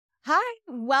Hi,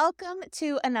 welcome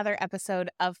to another episode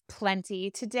of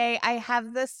Plenty. Today, I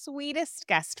have the sweetest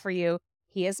guest for you.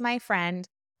 He is my friend,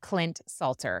 Clint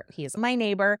Salter. He is my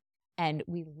neighbor, and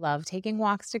we love taking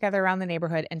walks together around the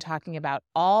neighborhood and talking about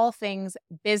all things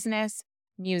business,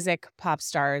 music, pop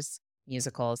stars,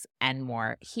 musicals, and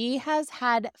more. He has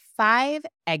had 5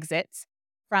 exits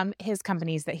from his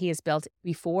companies that he has built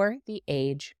before the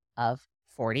age of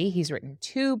 40. He's written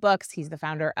 2 books. He's the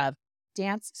founder of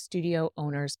Dance Studio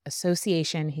Owners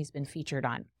Association. He's been featured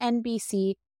on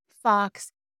NBC,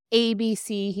 Fox,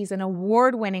 ABC. He's an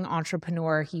award-winning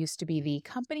entrepreneur. He used to be the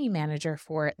company manager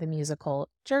for the musical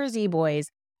Jersey Boys,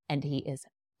 and he is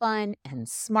fun and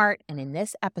smart. And in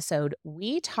this episode,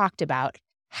 we talked about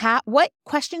what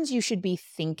questions you should be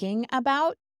thinking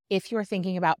about if you're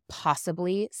thinking about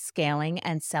possibly scaling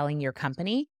and selling your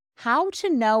company, how to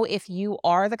know if you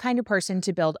are the kind of person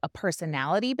to build a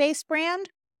personality-based brand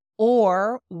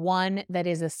or one that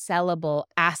is a sellable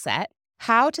asset,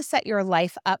 how to set your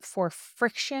life up for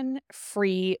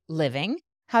friction-free living,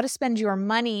 how to spend your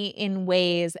money in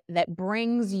ways that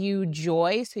brings you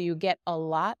joy so you get a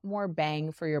lot more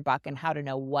bang for your buck, and how to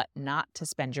know what not to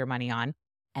spend your money on,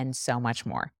 and so much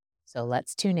more. So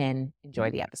let's tune in.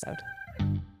 Enjoy the episode.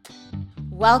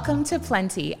 Welcome to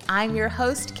Plenty. I'm your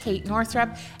host, Kate Northrup,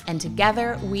 and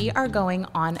together we are going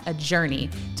on a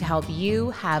journey to help you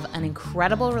have an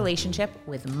incredible relationship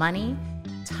with money,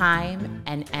 time,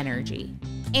 and energy,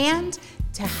 and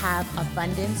to have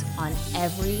abundance on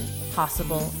every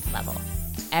possible level.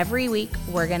 Every week,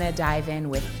 we're going to dive in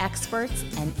with experts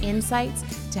and insights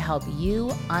to help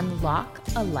you unlock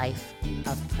a life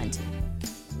of plenty.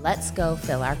 Let's go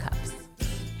fill our cups.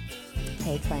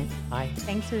 Hey, Clint. Hi.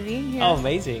 Thanks for being here. Oh,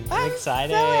 amazing. I'm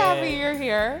excited. So happy you're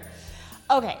here.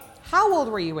 Okay. How old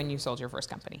were you when you sold your first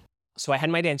company? So I had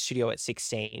my dance studio at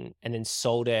 16 and then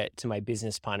sold it to my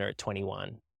business partner at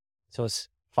 21. So it was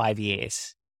 5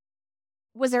 years.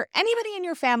 Was there anybody in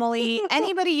your family,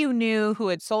 anybody you knew who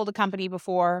had sold a company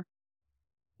before?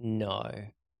 No.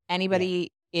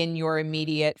 Anybody in your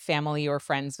immediate family or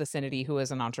friends vicinity who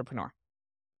is an entrepreneur?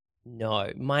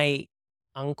 No. My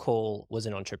uncle was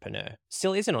an entrepreneur,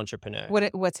 still is an entrepreneur.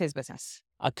 What's his business?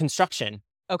 Construction.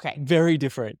 Okay. Very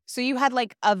different. So you had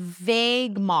like a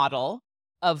vague model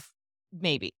of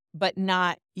maybe, but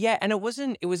not. Yeah. And it was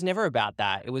never about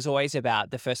that. It was always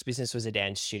about the first business was a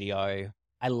dance studio.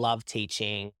 I love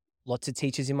teaching, lots of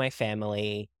teachers in my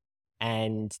family.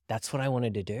 And that's what I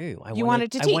wanted to do. I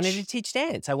wanted to teach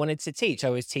dance. I wanted to teach. I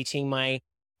was teaching my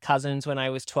cousins when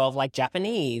I was 12, like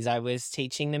Japanese. I was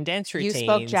teaching them dance routines. You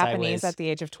spoke Japanese at the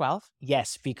age of 12?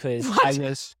 Yes, because What?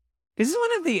 this is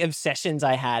one of the obsessions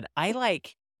I had. I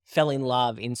fell in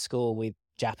love in school with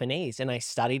Japanese and I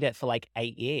studied it for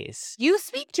 8 years. You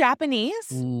speak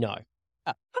Japanese? No.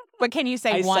 But can you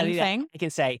say one thing? I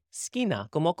can say, "Suki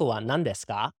gomoku wa nan desu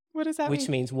ka?" What does that Which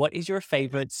mean? means, what is your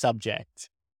favorite subject?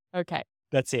 Okay.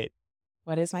 That's it.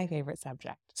 What is my favorite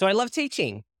subject? So I love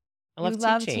teaching. I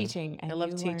love teaching. And I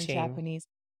love you teaching. learn Japanese.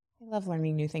 I love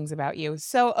learning new things about you.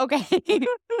 So, okay.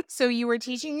 So you were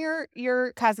teaching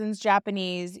your cousins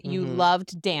Japanese. You Mhm.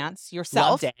 loved dance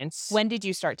yourself. Love dance. When did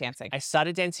you start dancing? I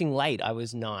started dancing late. I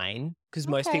was 9 because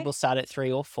most Okay. people start at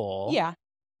 3 or 4. Yeah.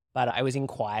 But I was in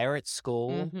choir at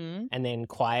school. Mm-hmm. And then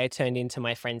choir turned into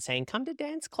my friend saying, "Come to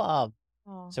dance club."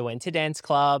 Oh. So I went to dance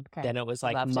club. Okay. Then it was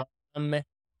Loved it. "Mum,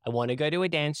 I want to go to a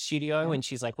dance studio." Yeah. And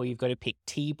she's like, "Well, you've got to pick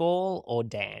T-ball or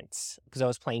dance." Because I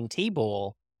was playing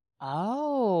T-ball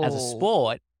as a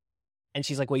sport. And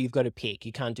she's like, "Well, you've got to pick.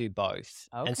 You can't do both."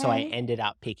 And so I Okay. ended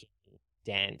up picking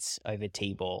dance over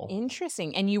T-ball.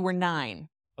 Interesting. And you were 9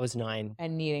 I was 9.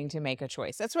 and needing to make a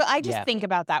choice. That's what I just Yeah. think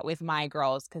about that with my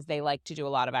girls, because they like to do a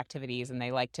lot of activities and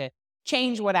they like to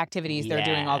change what activities they're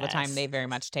doing all the time. They very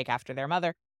much take after their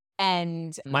mother.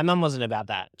 And My mum wasn't about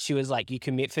that. She was like, "You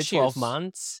commit for 12 Choose.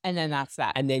 months and then that's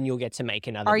that. and then you'll get to make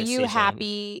another Are decision." you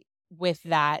happy with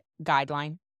that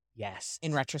guideline Yes.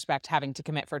 in retrospect, having to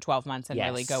commit for 12 months and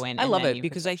really go in? I and love then it you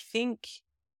because could-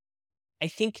 I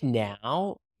think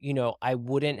now, I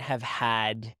wouldn't have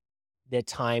had the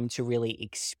time to really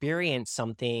experience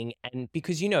something. And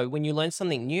because, when you learn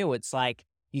something new, it's like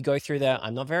you go through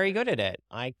I'm not very good at it.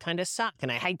 I kind of suck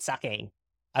and I hate sucking.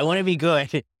 I want to be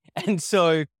good. And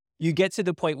so you get to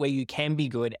the point where you can be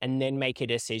good and then make a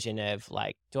decision of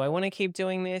do I want to keep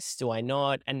doing this? Do I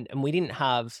not? And we didn't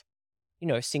have,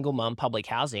 single mom public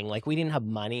housing. We didn't have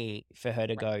money for her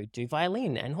to go do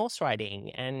violin and horse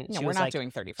riding. And No, she we're was not like,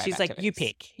 doing 35 she's like, "You activities.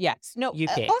 pick." Yes. No, You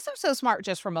pick. also so smart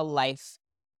just from a life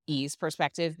ease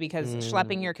perspective, because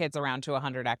schlepping Mm. your kids around to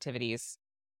 100 activities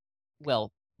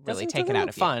will really Doesn't take it out look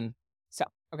of you. fun. So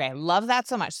Okay, I love that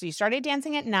so much. So you started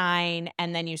dancing at 9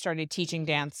 and then you started teaching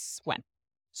dance when?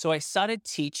 So I started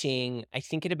teaching, I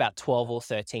think at about 12 or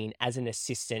 13 as an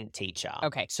assistant teacher.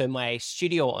 Okay. So my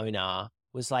studio owner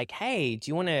was like, "Hey, do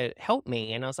you want to help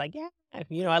me?" And I was like, "Yeah,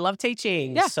 I love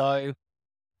teaching." Yeah. So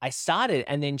I started,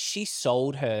 and then she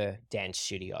sold her dance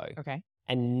studio Okay.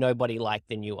 and nobody liked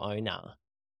the new owner.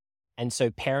 And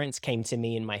so parents came to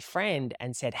me and my friend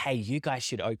and said, "Hey, you guys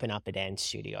should open up a dance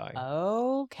studio."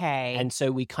 Okay. And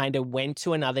so we kind of went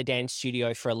to another dance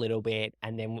studio for a little bit,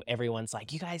 and then everyone's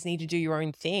like, "You guys need to do your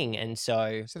own thing." And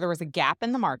so, So there was a gap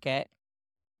in the market.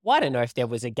 well, I don't know if there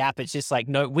was a gap. It's just like,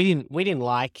 no, we didn't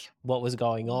like what was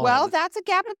going Well, on. that's a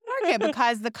gap in the market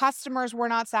because the customers were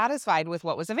not satisfied with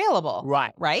what was available.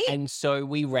 Right. Right? And so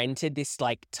we rented this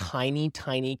like tiny,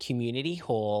 tiny community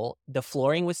hall. The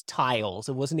flooring was tiles.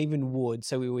 It wasn't even wood.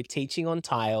 So we were teaching on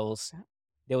tiles.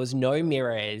 There was no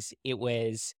mirrors. It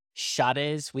was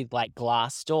shutters with like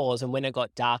glass doors. And when it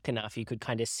got dark enough, you could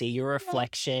kind of see your Yeah.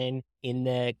 reflection in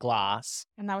the glass.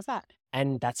 And that was that.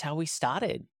 And that's how we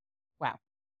started. Wow.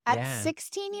 At Yeah.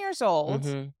 16 years old,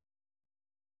 hmm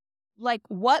like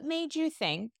what made you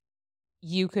think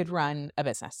you could run a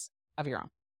business of your own?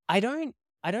 I don't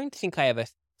think I ever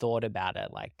thought about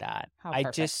it like that. How I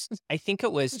perfect. just, I think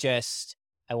it was just,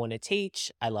 I want to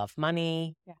teach. I love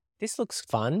money. Yeah. This looks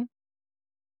fun.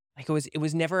 Like it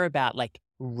was never about like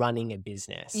running a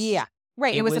business. Yeah.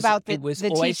 Right. It was about it was the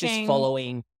always teaching. just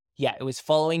following. Yeah. It was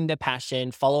following the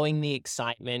passion, following the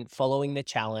excitement, following the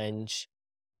challenge.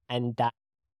 And that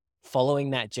following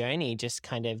that journey just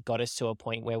kind of got us to a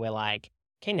point where we're like,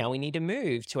 okay, now we need to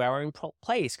move to our own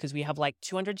place because we have like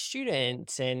 200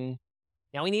 students and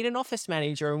now we need an office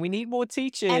manager and we need more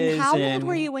teachers. And how old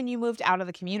were you when you moved out of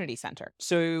the community center?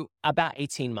 So about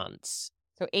 18 months.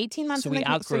 So 18 months So in we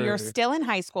the so you're outgrew. still in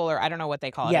high school, or I don't know what they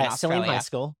call it in Yeah, still in Australia. high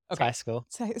school. It's Okay. high school.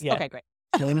 Yeah. Okay, great.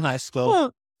 Still in high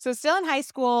school. So still in high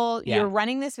school, Yeah. you're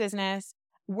running this business.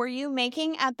 Were you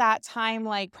making at that time,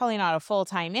 like probably not a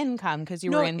full-time income because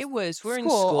you No, were in it was. We're in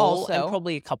school school also, and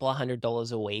probably a couple of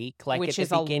 $100 a week, like which at is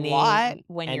the a beginning. lot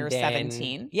when And you're then,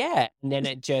 17. yeah. And then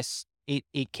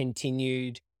it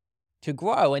continued to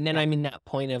grow. And then Yeah. I'm in that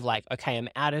point of like, okay, I'm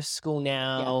out of school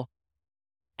now.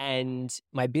 And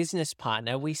my business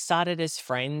partner, we started as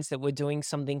friends that were doing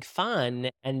something fun.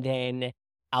 And then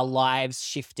our lives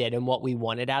shifted and what we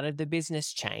wanted out of the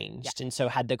business changed. And so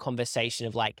had the conversation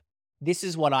of like, this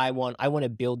is what I want. I want to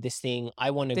build this thing.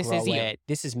 I want to This grow is you. it.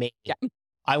 This is me. Yeah.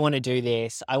 I want to do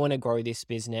this. I want to grow this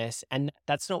business. And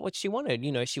that's not what she wanted.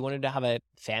 She wanted to have a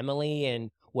family and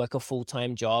work a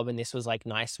full-time job. And this was like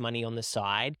nice money on the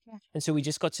side. Yeah. And so we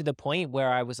just got to the point where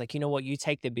I was like, you know what, you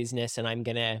take the business and I'm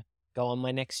going to go on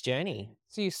my next journey.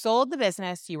 So you sold the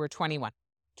business, you were 21.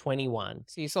 21.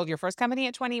 So you sold your first company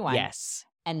at 21. Yes.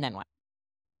 And then what?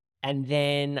 And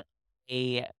then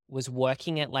I was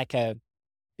working at like a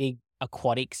big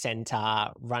aquatic center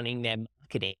running their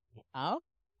marketing. Oh.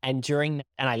 And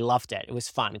I loved it. It was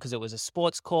fun because it was a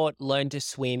sports court, learned to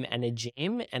swim and a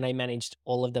gym. And I managed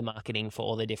all of the marketing for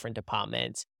all the different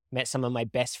departments. Met some of my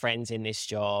best friends in this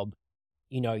job,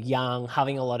 young,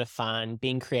 having a lot of fun,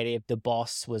 being creative. The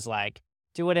boss was like,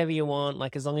 do whatever you want,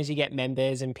 like as long as you get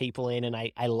members and people in. And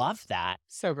I loved that.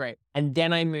 So great. And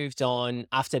then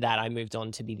after that, I moved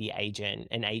on to be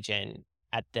an agent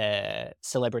at the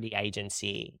celebrity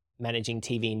agency, managing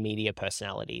TV and media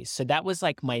personalities. So that was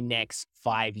like my next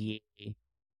 5-year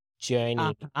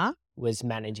journey was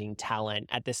managing talent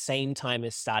at the same time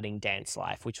as starting Dance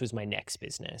Life, which was my next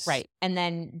business. Right. And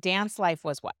then Dance Life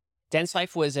was what? Dance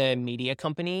Life was a media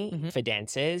company for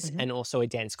dancers Mhm. and also a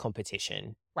dance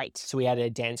competition. Right. So we had a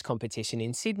dance competition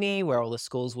in Sydney where all the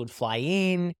schools would fly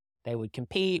in, they would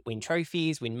compete, win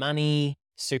trophies, win money.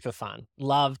 Super fun.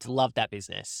 Loved that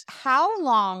business. How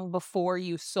long before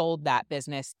you sold that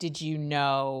business did you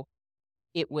know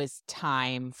it was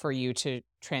time for you to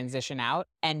transition out?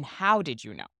 And how did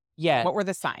you know? Yeah. What were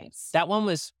the signs? That one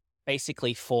was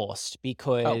basically forced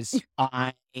because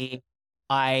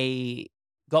I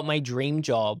got my dream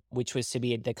job, which was to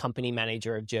be the company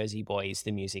manager of Jersey Boys,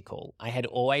 the musical. I had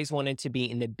always wanted to be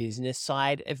in the business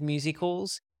side of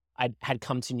musicals. I had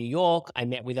come to New York. I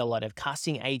met with a lot of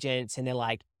casting agents and they're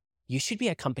like, you should be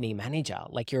a company manager.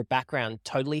 Like your background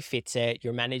totally fits it.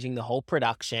 You're managing the whole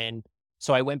production.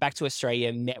 So I went back to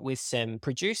Australia, met with some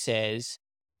producers.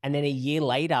 And then a year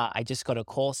later, I just got a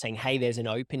call saying, hey, there's an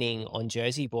opening on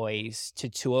Jersey Boys to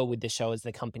tour with the show as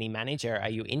the company manager. Are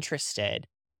you interested?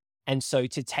 And so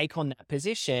to take on that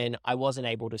position, I wasn't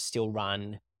able to still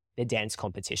run the dance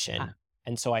competition.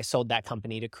 And so I sold that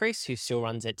company to Chris, who still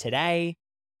runs it today.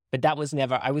 But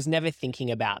I was never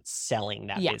thinking about selling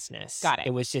that Yeah. business. Got it.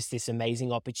 It was just this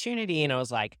amazing opportunity. And I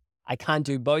was like, I can't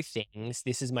do both things.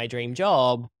 This is my dream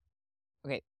job.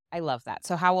 Okay. I love that.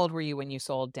 So how old were you when you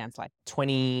sold Dance Life?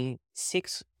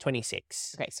 26.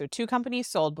 Okay. So 2 companies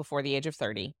sold before the age of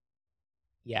 30.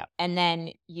 Yeah. And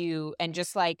then and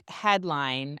just like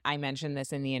headline, I mentioned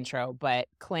this in the intro, but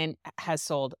Clint has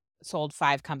sold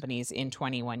 5 companies in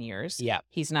 21 years. Yeah.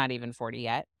 He's not even 40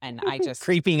 yet. And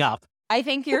Creeping up. I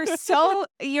think you and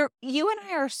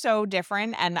I are so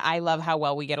different, and I love how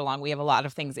well we get along. We have a lot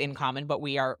of things in common, but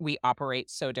we operate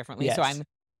so differently. So Yes. I'm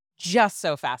just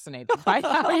so fascinated by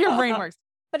how your brain works.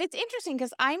 But it's interesting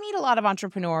because I meet a lot of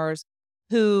entrepreneurs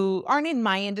who aren't in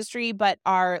my industry, but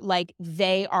are like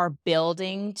they are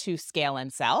building to scale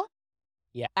and sell.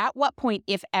 Yeah. At what point,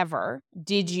 if ever,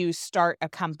 did you start a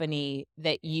company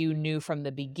that you knew from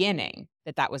the beginning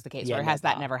that was the case? Yeah, or has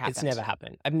that never happened? It's never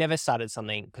happened. I've never started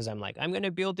something because I'm like, I'm going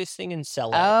to build this thing and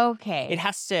sell it. Okay. It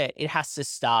has to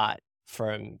start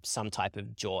from some type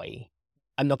of joy.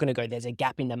 I'm not going to go, there's a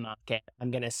gap in the market.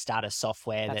 I'm going to start a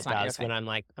software That's that not your does thing. when I'm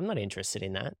like, I'm not interested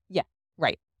in that. Yeah,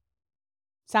 right.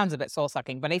 Sounds a bit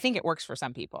soul-sucking, but I think it works for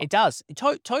some people. It does.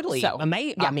 Totally. So, Yeah.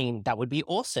 yeah. I mean, that would be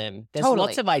awesome. There's Totally.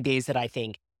 lots of ideas that I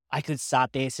think I could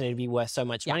start this and it'd be worth so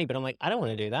much Yeah. money, but I'm like, I don't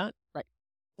want to do that. Right.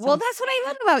 Well, that's what I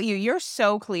love about you. You're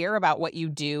so clear about what you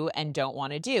do and don't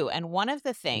want to do. And one of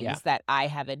the things that I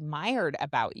have admired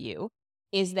about you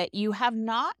is that you have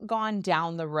not gone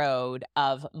down the road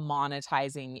of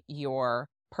monetizing your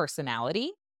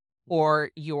personality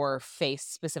or your face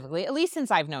specifically, at least since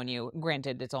I've known you.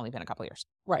 Granted, it's only been a couple years.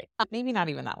 Right. Maybe not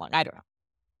even that long. I don't know.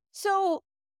 So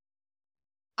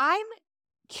I'm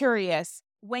curious,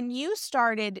 when you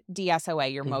started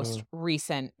DSOA, your most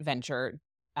recent venture,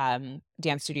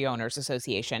 Dance Studio Owners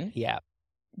Association. Yeah.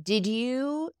 Did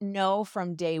you know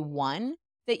from day one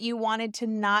that you wanted to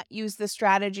not use the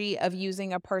strategy of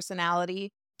using a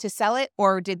personality to sell it?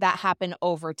 Or did that happen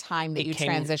over time that you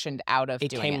transitioned out of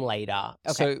doing it? It came later.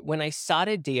 Okay. So when I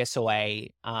started DSOA,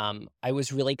 I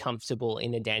was really comfortable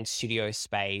in the dance studio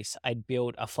space. I'd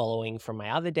built a following from my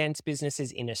other dance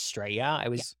businesses in Australia. I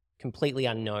was completely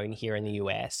unknown here in the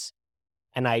US.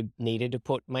 And I needed to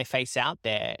put my face out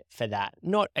there for that.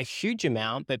 Not a huge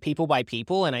amount, but people by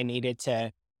people. And I needed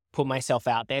to put myself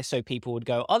out there so people would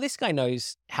go, oh, this guy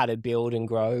knows how to build and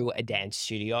grow a dance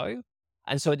studio.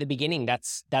 And so at the beginning,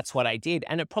 that's what I did.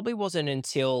 And it probably wasn't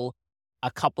until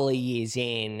a couple of years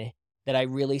in that I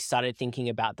really started thinking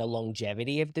about the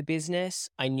longevity of the business.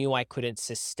 I knew I couldn't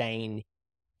sustain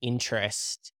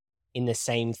interest in the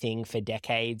same thing for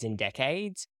decades and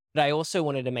decades. But I also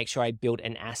wanted to make sure I built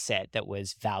an asset that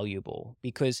was valuable,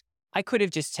 because I could have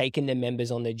just taken the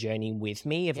members on the journey with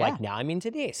me of like, now I'm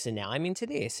into this and now I'm into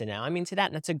this and now I'm into that.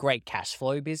 And that's a great cash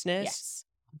flow business. Yes.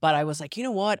 But I was like, you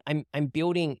know what? I'm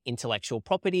building intellectual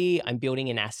property. I'm building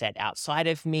an asset outside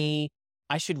of me.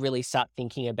 I should really start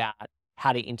thinking about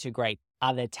how to integrate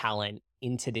other talent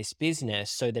into this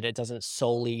business so that it doesn't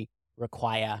solely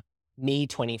require me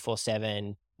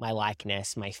 24/7, my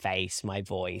likeness, my face, my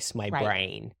voice, my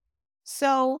brain.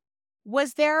 So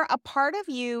was there a part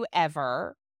of you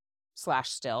ever, /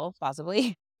 still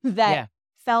possibly, that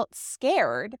felt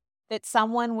scared that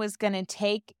someone was going to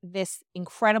take this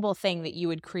incredible thing that you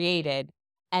had created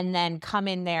and then come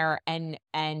in there and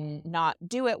not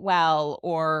do it well,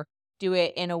 or do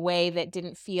it in a way that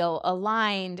didn't feel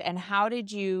aligned? And how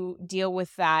did you deal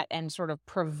with that and sort of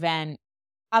prevent?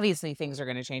 Obviously, things are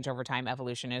going to change over time.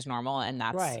 Evolution is normal, and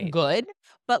that's good.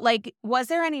 But like, was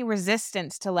there any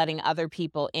resistance to letting other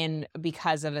people in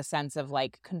because of a sense of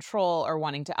like control or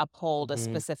wanting to uphold a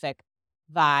specific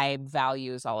vibe,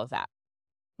 values, all of that?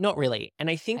 Not really. And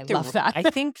I think I love that.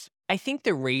 I think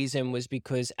the reason was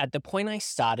because at the point I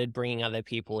started bringing other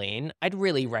people in, I'd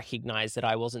really recognized that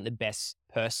I wasn't the best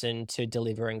person to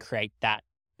deliver and create that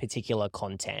particular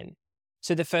content.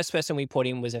 So the first person we put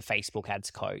in was a Facebook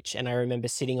ads coach. And I remember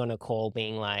sitting on a call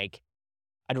being like,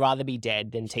 I'd rather be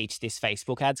dead than teach this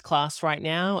Facebook ads class right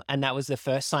now. And that was the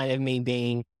first sign of me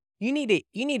being, you need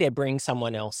to bring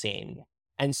someone else in.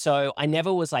 And so I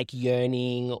never was like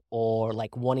yearning or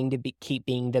like wanting to keep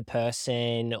being the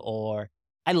person, or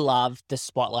I loved the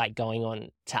spotlight going on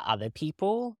to other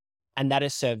people. And that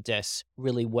has served us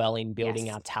really well in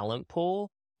building our talent pool.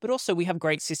 But also we have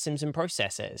great systems and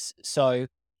processes. So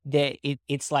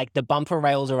it's like the bumper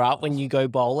rails are up when you go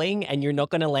bowling and you're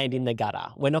not going to land in the gutter.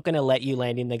 We're not going to let you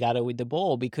land in the gutter with the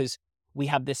ball, because we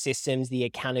have the systems, the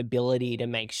accountability to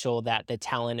make sure that the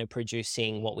talent are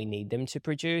producing what we need them to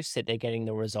produce, that they're getting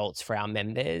the results for our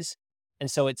members. And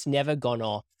so it's never gone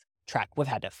off track. We've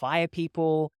had to fire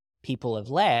people, people have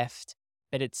left,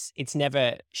 but it's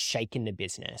never shaken the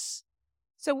business.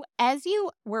 So as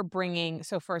you were bringing,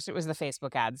 so first it was the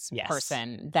Facebook ads Yes.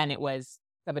 person, then it was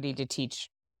somebody to teach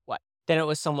what? Then it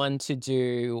was someone to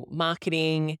do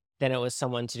marketing. Then it was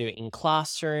someone to do in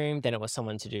classroom. Then it was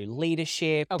someone to do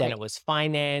leadership. Then Okay. it was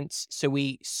finance. So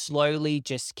we slowly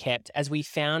just kept, as we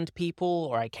found people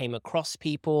or I came across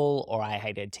people or I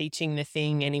hated teaching the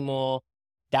thing anymore,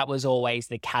 that was always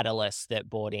the catalyst that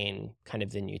brought in kind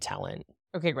of the new talent.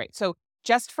 Okay, great. So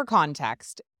just for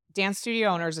context, Dance Studio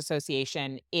Owners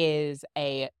Association is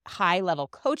a high-level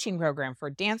coaching program for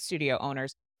dance studio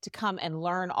owners to come and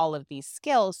learn all of these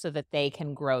skills so that they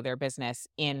can grow their business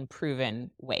in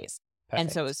proven ways.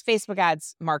 And so it was Facebook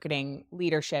ads, marketing,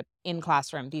 leadership, in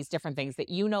classroom, these different things that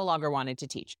you no longer wanted to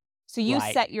teach. So you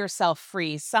Right. set yourself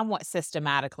free somewhat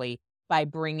systematically by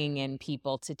bringing in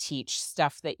people to teach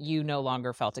stuff that you no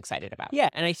longer felt excited about. Yeah,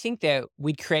 and I think that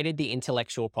we created the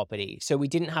intellectual property. So we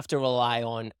didn't have to rely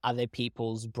on other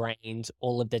people's brains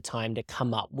all of the time to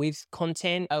come up with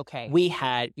content. Okay. We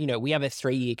had, we have a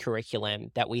 3-year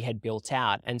curriculum that we had built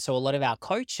out. And so a lot of our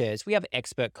coaches, we have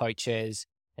expert coaches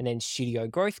and then studio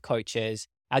growth coaches.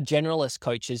 Our generalist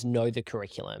coaches know the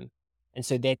curriculum. And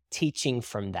so they're teaching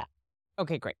from that.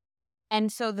 Okay, great. And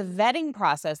so the vetting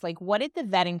process, like what did the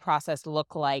vetting process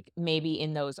look like maybe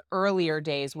in those earlier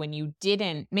days when you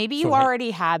didn't, maybe you Right.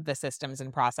 already had the systems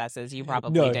and processes, you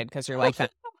probably No. did because you're like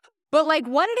that. But like,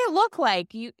 what did it look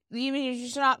like? You're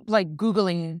just not like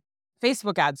Googling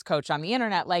Facebook ads coach on the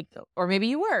internet, like, or maybe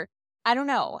you were, I don't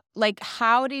know. Like,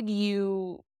 how did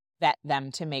you vet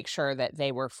them to make sure that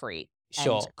they were free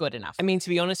Sure. and good enough? I mean, to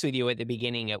be honest with you, at the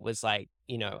beginning, it was like,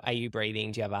 are you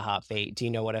breathing? Do you have a heartbeat? Do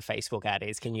you know what a Facebook ad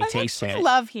is? Can you I teach actually it?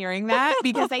 love hearing that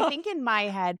because I think in my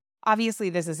head, obviously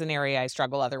this is an area I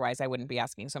struggle. Otherwise, I wouldn't be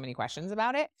asking so many questions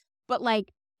about it. But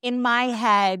like in my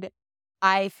head,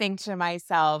 I think to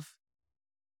myself,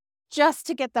 just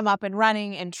to get them up and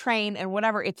running and train and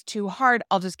whatever, it's too hard.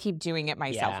 I'll just keep doing it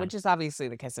myself, Yeah. which is obviously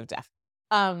the kiss of death.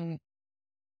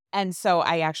 And so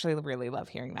I actually really love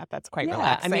hearing that. That's quite Yeah,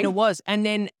 relaxing. I mean, it was. And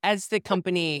then as the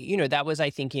company, that was, I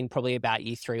think, in probably about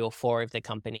year 3 or 4 of the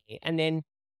company. And then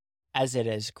as it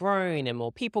has grown and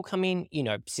more people come in,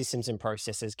 systems and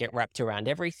processes get wrapped around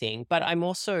everything. But I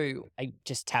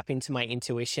just tap into my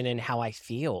intuition and how I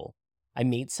feel. I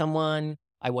meet someone,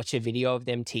 I watch a video of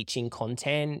them teaching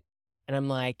content, and I'm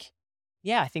like,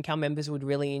 yeah, I think our members would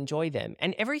really enjoy them.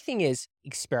 And everything is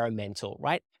experimental,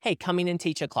 right? Hey, come in and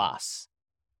teach a class.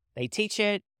 They teach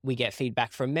it, we get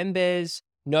feedback from members.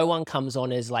 No one comes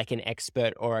on as like an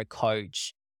expert or a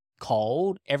coach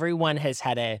cold. Everyone has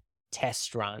had a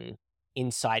test run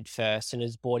inside first and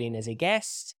is brought in as a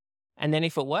guest. And then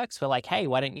if it works, we're like, hey,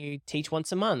 why don't you teach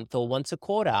once a month or once a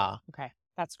quarter? Okay,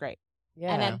 that's great.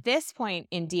 Yeah. And at this point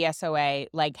in DSOA,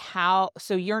 like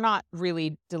so you're not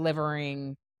really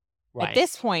delivering. Right. At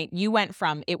this point, you went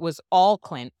from it was all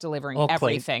Clint delivering All Clint,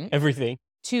 everything everything.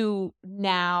 to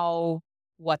now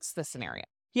what's the scenario?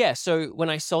 Yeah. So when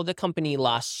I sold the company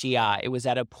last year, it was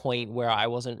at a point where I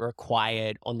wasn't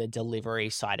required on the delivery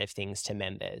side of things to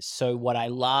members. So what I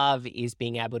love is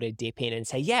being able to dip in and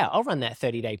say, yeah, I'll run that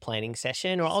 30-day planning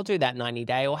session, or I'll do that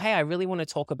 90-day, or hey, I really want to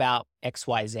talk about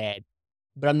XYZ,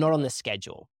 but I'm not on the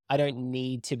schedule. I don't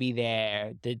need to be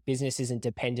there. The business isn't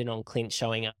dependent on Clint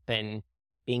showing up and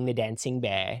being the dancing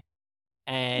bear.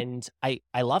 And I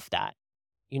love that.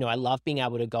 I love being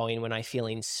able to go in when I feel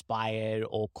inspired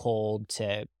or called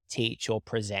to teach or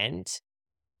present.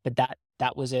 But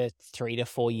that was a 3 to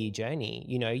 4 year journey.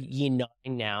 Year 9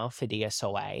 now for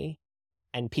DSOA,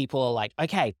 and people are like,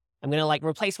 okay, I'm gonna like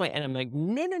replace my. And I'm like,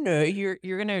 no, you're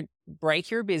gonna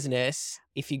break your business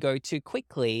if you go too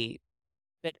quickly.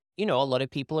 But a lot of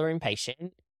people are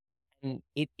impatient, and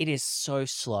it is so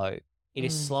slow. It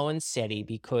is slow and steady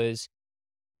because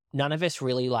none of us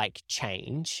really like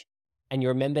change. And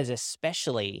your members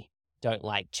especially don't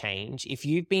like change. If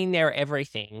you've been there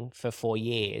everything for 4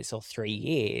 years or 3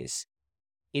 years,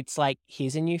 it's like,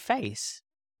 here's a new face.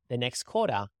 The next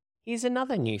quarter, here's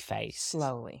another new face.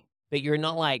 Slowly. But you're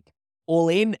not like all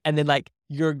in and then like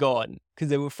you're gone, because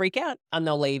they will freak out and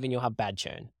they'll leave and you'll have bad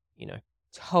churn,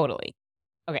 Totally.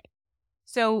 Okay.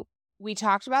 So we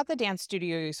talked about the dance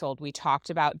studio you sold. We talked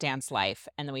about Dance Life,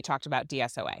 and then we talked about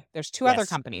DSOA. There's 2 other Yes.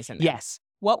 companies in there. Yes.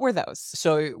 What were those?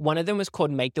 So one of them was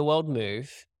called Make the World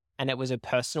Move, and it was a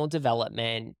personal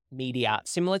development media,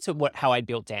 similar to how I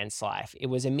built Dance Life. It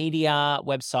was a media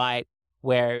website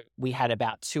where we had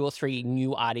about 2 or 3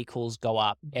 new articles go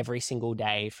up every single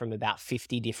day from about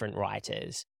 50 different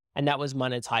writers. And that was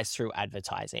monetized through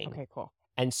advertising. Okay, cool.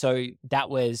 And so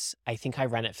that was, I think I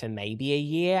ran it for maybe a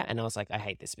year, and I was like, I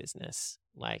hate this business.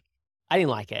 Like, I didn't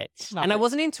like it. And I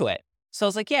wasn't into it. So I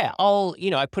was like, yeah,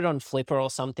 I put it on Flipper or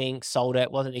something, sold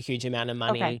it, wasn't a huge amount of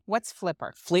money. Okay. What's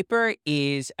Flipper? Flipper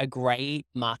is a great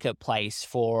marketplace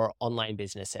for online Oh,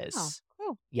 businesses.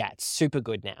 cool. Yeah, it's super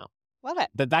good now. Love it.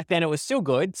 But back then it was still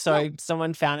good. So Yeah.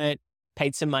 someone found it,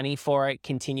 paid some money for it,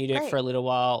 continued it Great. for a little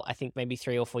while, I think maybe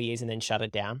 3 or 4 years, and then shut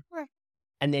it down. Right.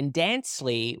 And then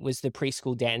Dancely was the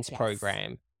preschool dance Yes.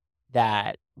 program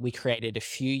that we created a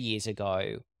few years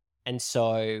ago. And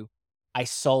so I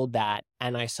sold that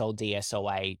and I sold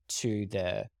DSOA to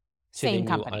the Same new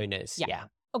company. owners. Yeah. Yeah.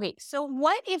 Okay, so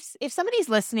what if somebody's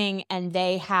listening and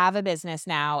they have a business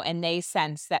now and they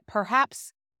sense that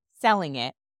perhaps selling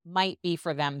it might be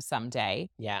for them someday?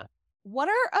 Yeah. What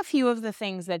are a few of the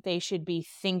things that they should be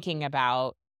thinking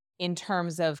about in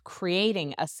terms of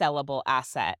creating a sellable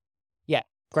asset Yeah.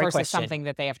 Great versus question. something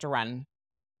that they have to run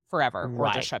forever or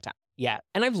Right. just shut down? Yeah.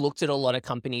 And I've looked at a lot of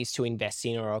companies to invest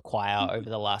in or acquire Mhm. over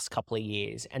the last couple of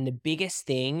years. And the biggest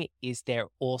thing is they're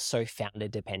also founder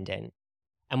dependent.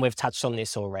 And we've touched on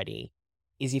this already,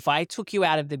 is if I took you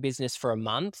out of the business for a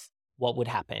month, what would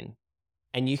happen?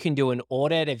 And you can do an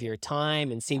audit of your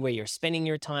time and see where you're spending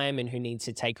your time and who needs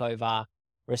to take over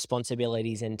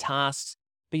responsibilities and tasks.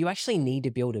 But you actually need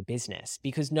to build a business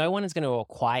because no one is going to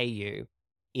acquire you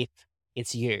if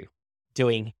it's you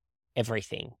doing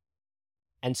everything.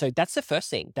 And so that's the first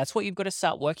thing. That's what you've got to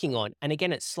start working on. And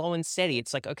again, it's slow and steady.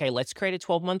 It's like, okay, let's create a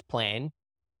 12-month plan.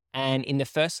 And in the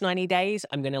first 90 days,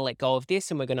 I'm going to let go of this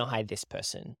and we're going to hire this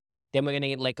person. Then we're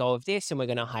going to let go of this and we're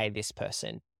going to hire this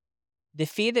person. The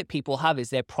fear that people have is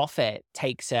their profit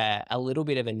takes a little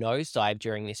bit of a nosedive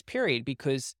during this period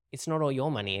because it's not all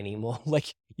your money anymore.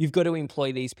 Like you've got to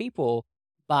employ these people,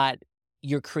 but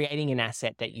you're creating an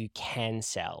asset that you can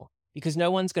sell because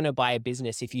no one's going to buy a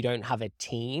business if you don't have a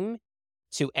team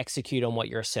to execute on what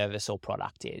your service or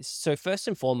product is. So first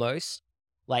and foremost,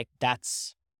 like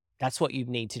that's what you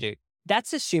need to do.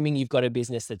 That's assuming you've got a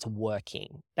business that's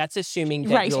working. That's assuming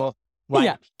that Right. you're right.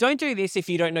 Yeah. Don't do this if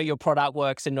you don't know your product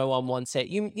works and no one wants it.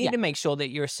 You need Yeah. to make sure that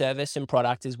your service and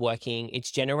product is working. It's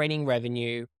generating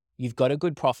revenue. You've got a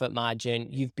good profit margin.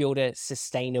 You've built a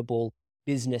sustainable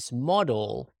business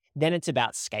model. Then it's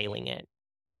about scaling it.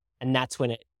 And that's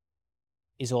when it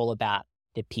is all about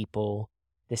the people,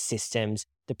 the systems,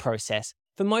 the process.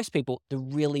 For most people, the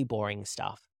really boring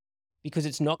stuff. Because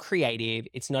it's not creative,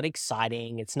 it's not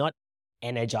exciting, it's not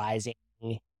energizing.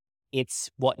 It's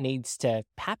what needs to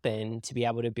happen to be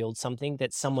able to build something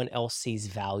that someone else sees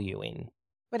value in.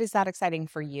 But is that exciting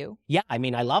for you? Yeah, I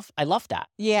mean, I love that.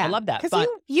 Yeah. I love that. Because But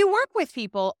you work with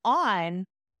people on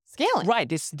scaling. right,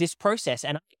 this process,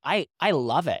 and I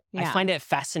love it. I Yeah. find it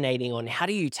fascinating on how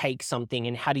do you take something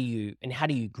and how do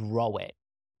you grow it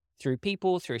through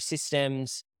people, through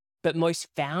systems. But most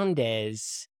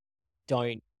founders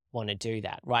don't want to do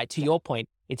that, right? To your point,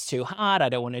 it's too hard. I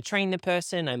don't want to train the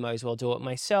person. I might as well do it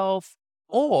myself.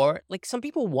 Or like some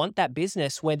people want that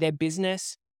business where their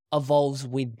business evolves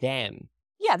with them.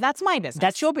 Yeah, that's my business.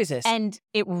 That's your business. And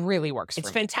it really works It's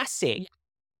for me. fantastic. Yeah.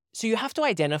 So you have to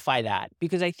identify that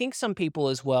because I think some people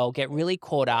as well get really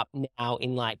caught up now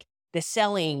in like the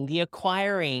selling, the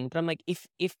acquiring. But I'm like, if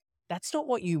that's not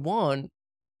what you want,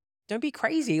 don't be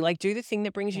crazy. Like do the thing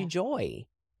that brings you joy.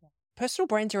 Personal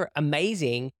brands are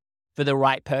amazing for the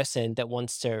right person that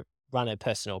wants to run a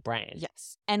personal brand.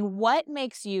 Yes. And what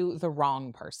makes you the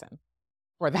wrong person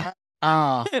for that?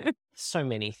 So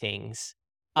many things.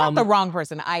 Not the wrong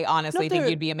person. I honestly not think the-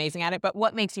 you'd be amazing at it, but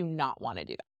what makes you not want to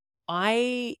do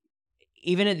that?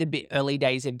 Even at the early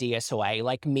days of DSOA,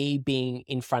 like me being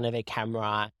in front of a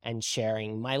camera and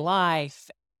sharing my life,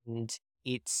 and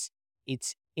it's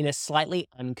in a slightly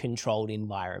uncontrolled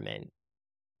environment.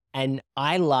 And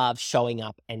I love showing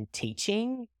up and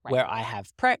teaching where I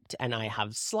have prepped and I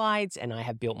have slides and I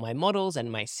have built my models and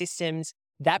my systems.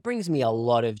 That brings me a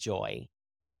lot of joy.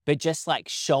 But just like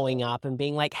showing up and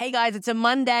being like, hey guys, it's a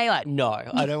Monday. Like, no,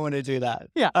 I don't want to do that.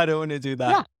 Yeah. I don't want to do that.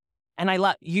 Yeah. And I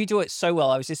love, you do it so well.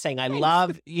 I was just saying, I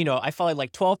love, I follow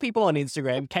like 12 people on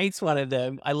Instagram. Kate's one of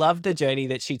them. I love the journey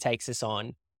that she takes us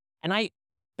on.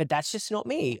 But that's just not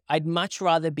me. I'd much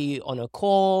rather be on a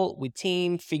call with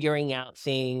team, figuring out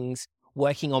things,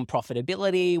 working on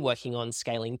profitability, working on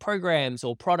scaling programs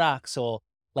or products, or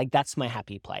like that's my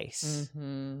happy place.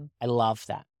 Mm-hmm. I love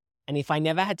that. And if I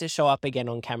never had to show up again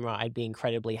on camera, I'd be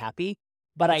incredibly happy.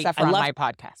 But Except for on my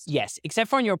podcast. Yes, except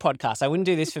for on your podcast. I wouldn't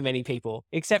do this for many people,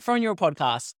 except for on your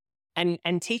podcast and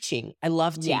teaching. I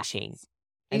love teaching. Yes.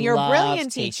 And you're a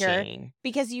brilliant teacher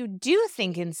because you do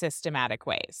think in systematic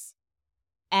ways.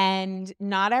 And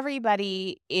not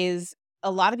everybody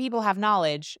a lot of people have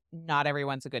knowledge. Not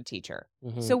everyone's a good teacher.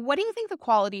 Mm-hmm. So what do you think the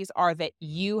qualities are that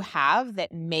you have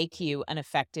that make you an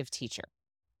effective teacher?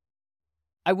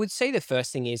 I would say the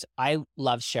first thing is I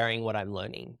love sharing what I'm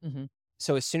learning. Mhm.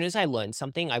 So as soon as I learn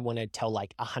something, I want to tell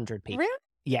like 100 people. Really? I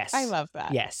Yes. love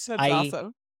that. Yes. That's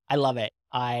awesome. I love it.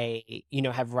 I,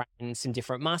 have run some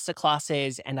different master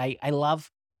classes and I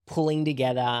love pulling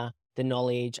together the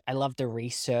knowledge. I love the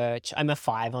research. I'm a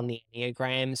 5 on the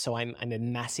Enneagram, so I'm a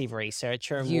massive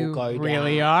researcher and we'll You go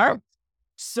really down are?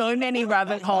 so many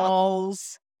rabbit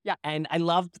holes. Yeah. And I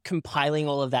love compiling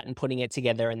all of that and putting it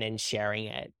together and then sharing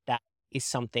it. That is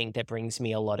something that brings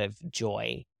me a lot of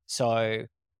joy. So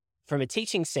from a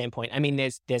teaching standpoint, I mean,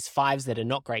 there's 5s that are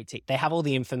not great. They have all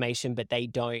the information, but they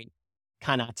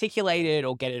can't articulate it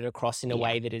or get it across in a Yeah.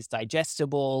 way that is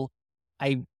digestible.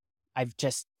 I've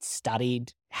just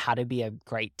studied how to be a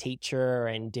great teacher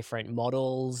and different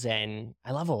models, and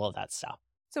I love all of that stuff.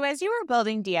 So as you were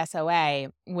building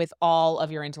DSOA with all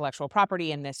of your intellectual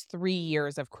property and this 3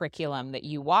 years of curriculum that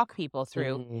you walk people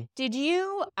through, Mm. did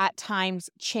you at times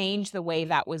change the way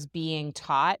that was being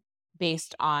taught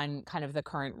based on kind of the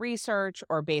current research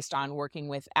or based on working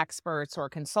with experts or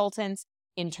consultants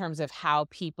in terms of how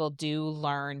people do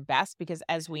learn best? Because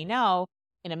as we know,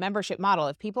 in a membership model,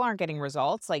 if people aren't getting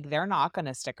results, like they're not going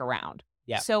to stick around.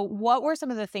 Yeah. So what were some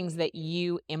of the things that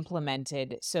you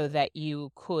implemented so that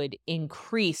you could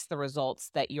increase the results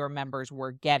that your members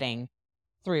were getting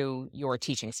through your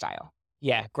teaching style?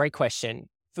 Yeah, great question.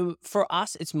 For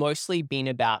us, it's mostly been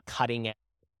about cutting out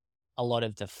a lot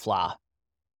of the fluff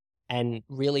and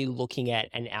really looking at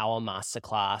an hour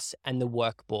masterclass and the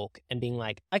workbook and being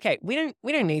like, okay, we don't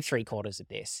need 3/4 of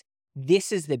this.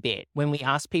 This is the bit. When we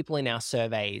ask people in our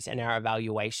surveys and our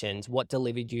evaluations, what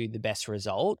delivered you the best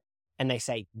result? And they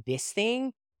say this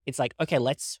thing, it's like, okay,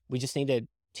 we just need to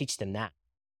teach them that.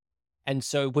 And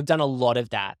so we've done a lot of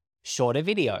that. Shorter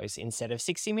videos. Instead of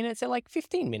 60 minutes, they're like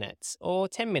 15 minutes or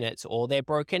 10 minutes, or they're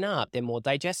broken up. They're more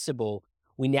digestible.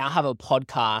 We now have a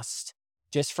podcast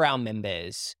just for our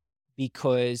members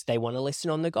because they want to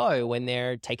listen on the go when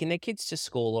they're taking their kids to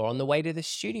school or on the way to the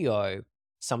studio.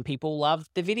 Some people love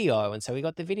the video, and so we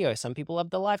got the video. Some people love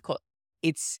the live call.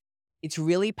 It's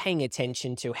really paying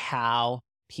attention to how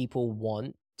people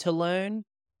want to learn.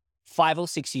 5 or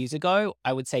 6 years ago,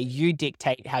 I would say you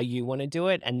dictate how you want to do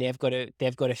it and they've got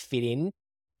to fit in.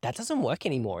 That doesn't work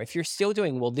anymore. If you're still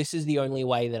doing, well, this is the only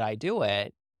way that I do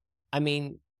it, I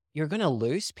mean, you're going to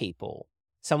lose people.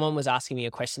 Someone was asking me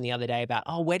a question the other day about,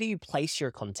 oh, where do you place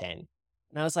your content?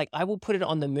 And I was like, I will put it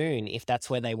on the moon if that's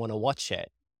where they want to watch it.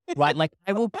 Right? Like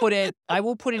I will put it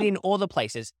in all the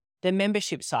places, the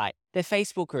membership site, the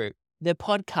Facebook group, the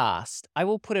podcast. I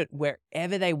will put it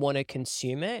wherever they want to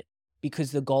consume it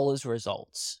because the goal is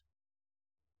results.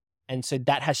 And so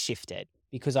that has shifted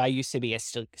because I used to be a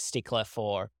stickler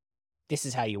for this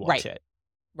is how you watch it.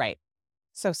 Right.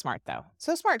 So smart, though.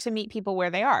 So smart to meet people where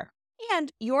they are.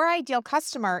 And your ideal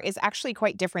customer is actually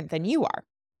quite different than you are.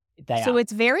 So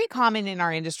it's very common in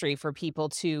our industry for people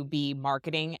to be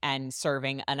marketing and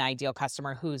serving an ideal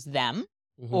customer who's them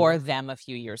or them a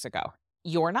few years ago.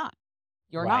 You're not.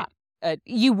 You're not.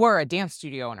 You were a dance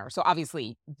studio owner, so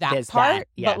obviously There's part, that,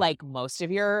 yeah. but like most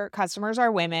of your customers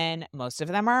are women, most of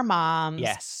them are moms,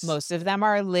 Yes. most of them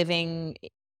are living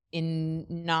in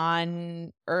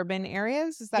non-urban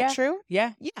areas. Is that true?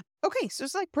 Yeah. Yeah. Okay, so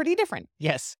it's like pretty different.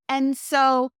 Yes. And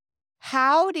so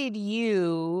how did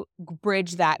you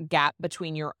bridge that gap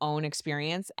between your own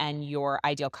experience and your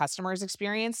ideal customer's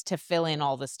experience to fill in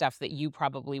all the stuff that you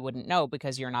probably wouldn't know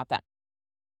because you're not them?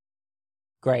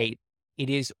 Great. It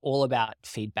is all about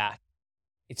feedback.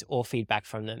 It's all feedback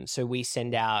from them. So we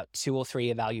send out 2 or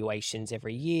 3 evaluations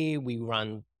every year. We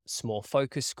run small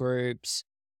focus groups.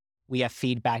 We are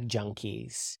feedback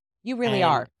junkies. You really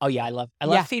are. Oh yeah, I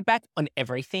love feedback on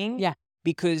everything. Yeah.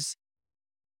 Because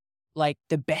like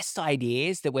the best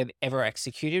ideas that we've ever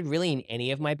executed really in any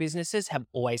of my businesses have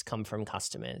always come from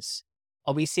customers.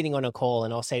 I'll be sitting on a call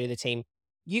and I'll say to the team,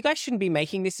 you guys shouldn't be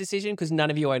making this decision because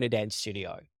none of you own a dance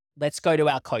studio. Let's go to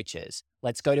our coaches.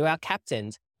 Let's go to our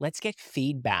captains. Let's get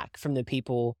feedback from the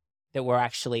people that we're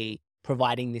actually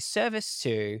providing this service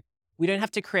to. We don't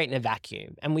have to create in a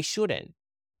vacuum, and we shouldn't,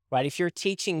 right? If you're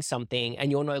teaching something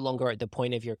and you're no longer at the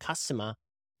point of your customer,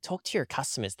 talk to your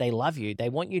customers. They love you. They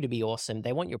want you to be awesome.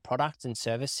 They want your product and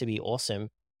service to be awesome.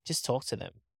 Just talk to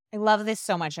them. I love this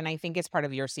so much, and I think it's part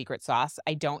of your secret sauce.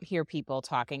 I don't hear people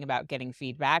talking about getting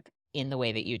feedback in the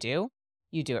way that you do.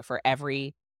 You do it for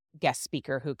every guest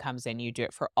speaker who comes in. You do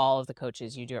it for all of the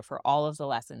coaches. You do it for all of the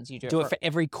lessons. You do it for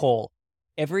every call.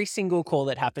 Every single call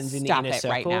that happens in the inner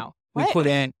circle. Right now.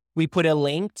 We put a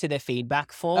link to the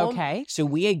feedback form. Okay. So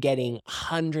we are getting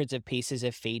hundreds of pieces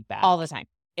of feedback. All the time.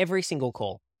 Every single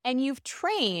call. And you've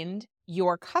trained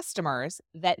your customers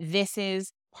that this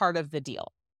is part of the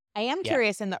deal. I am Yeah.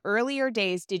 curious, in the earlier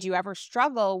days, did you ever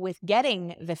struggle with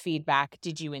getting the feedback?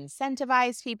 Did you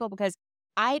incentivize people? Because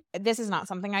this is not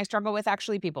something I struggle with.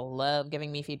 Actually, people love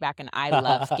giving me feedback and I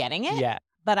love getting it. Yeah.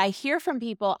 But I hear from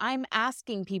people, I'm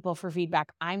asking people for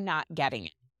feedback, I'm not getting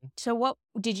it. So what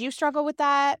did you struggle with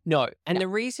that? No. And No. the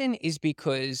reason is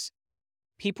because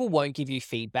people won't give you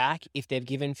feedback if they've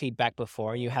given feedback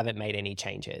before and you haven't made any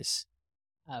changes.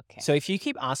 Okay. So if you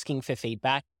keep asking for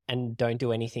feedback and don't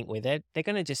do anything with it, they're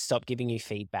going to just stop giving you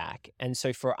feedback. And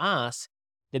so for us,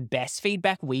 the best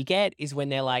feedback we get is when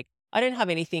they're like, I don't have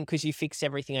anything because you fixed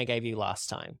everything I gave you last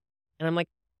time. And I'm like,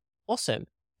 awesome.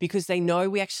 Because they know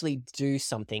we actually do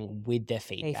something with their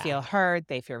They feedback. feel heard,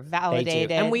 they feel They validated.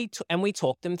 do. And we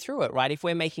talk them through it, right? If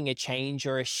we're making a change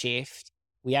or a shift,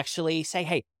 we actually say,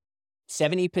 hey,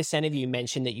 70% of you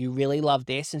mentioned that you really love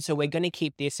this. And so we're going to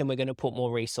keep this and we're going to put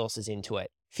more resources into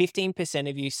it. 15%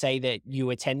 of you say that you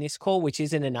attend this call, which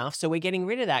isn't enough. So we're getting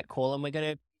rid of that call and we're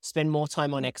going to spend more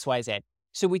time on XYZ.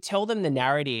 So we tell them the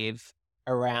narrative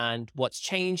around what's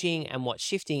changing and what's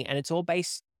shifting, and it's all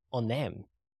based on them.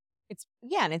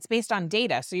 And it's based on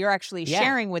data. So you're actually Yeah.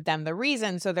 sharing with them the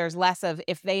reason. So there's less of,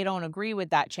 if they don't agree with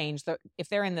that change, if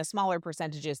they're in the smaller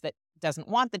percentages that doesn't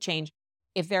want the change,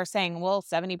 if they're saying, well,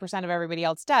 70% of everybody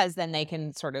else does, then they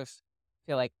can sort of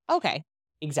feel like, okay.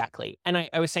 Exactly. And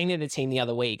I was saying to the team the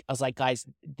other week, I was like, guys,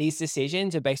 these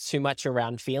decisions are based too much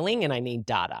around feeling and I need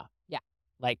data. Yeah.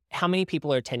 Like, how many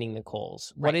people are attending the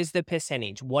calls? What is the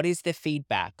percentage? What is the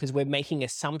feedback? Because we're making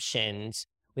assumptions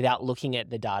without looking at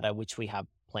the data, which we have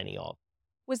plenty of.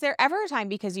 Was there ever a time,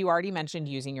 because you already mentioned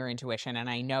using your intuition, and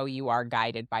I know you are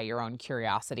guided by your own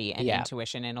curiosity and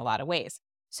intuition in a lot of ways.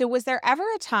 So was there ever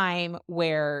a time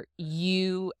where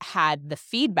you had the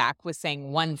feedback was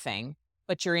saying one thing,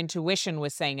 but your intuition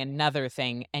was saying another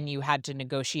thing, and you had to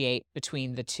negotiate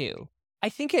between the two? I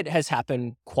think it has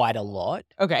happened quite a lot.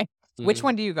 Okay. Which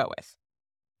one do you go with?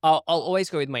 I'll always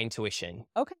go with my intuition.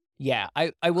 Okay. Yeah,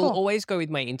 I will Cool. always go with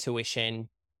my intuition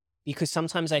because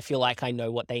sometimes I feel like I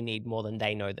know what they need more than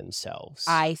they know themselves.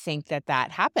 I think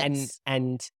that happens.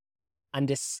 And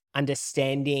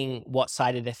understanding what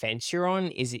side of the fence you're on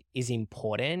is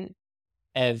important.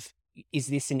 Is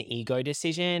this an ego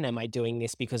decision? Am I doing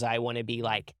this because I want to be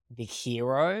like the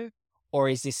hero? Or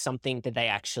is this something that they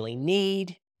actually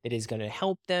need that is going to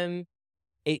help them?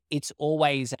 It's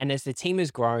always, and as the team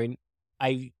has grown,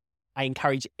 I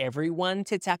encourage everyone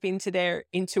to tap into their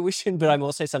intuition, but I'm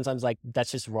also sometimes like,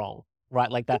 that's just wrong, right?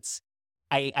 Like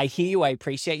I hear you, I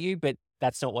appreciate you, but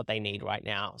that's not what they need right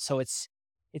now. So it's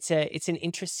an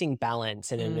interesting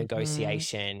balance and a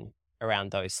negotiation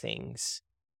around those things.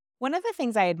 One of the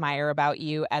things I admire about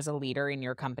you as a leader in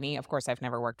your company, of course, I've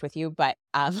never worked with you, but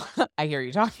I hear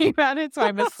you talking about it, so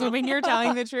I'm assuming you're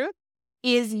telling the truth,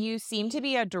 is you seem to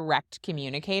be a direct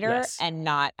communicator and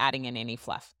not adding in any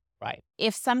fluff. Right.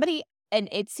 If somebody, and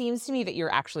it seems to me that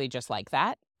you're actually just like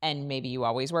that, and maybe you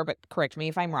always were, but correct me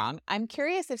if I'm wrong. I'm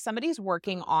curious if somebody's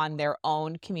working on their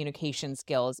own communication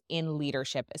skills in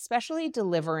leadership, especially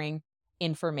delivering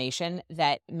information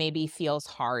that maybe feels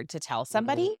hard to tell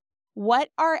somebody. What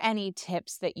are any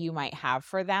tips that you might have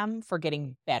for them for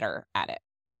getting better at it?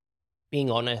 Being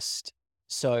honest.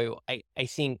 So I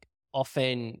think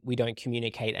often we don't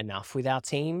communicate enough with our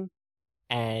team.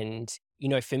 And,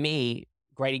 for me,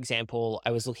 great example,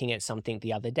 I was looking at something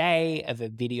the other day of a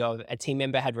video, a team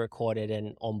member had recorded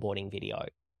an onboarding video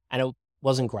and it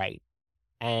wasn't great.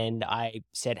 And I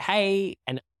said, hey,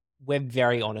 and we're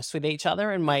very honest with each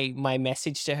other. And my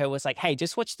message to her was like, hey,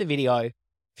 just watch the video.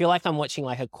 Feel like I'm watching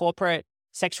like a corporate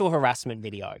sexual harassment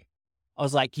video. I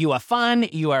was like, you are fun,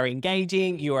 you are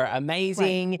engaging, you are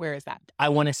amazing. Right. Where is that? I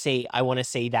want to see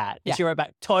that. Yeah. And she wrote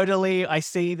back, totally, I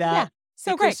see that. Yeah.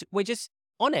 So because great. we're just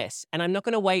honest. And I'm not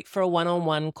going to wait for a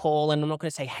one-on-one call. And I'm not going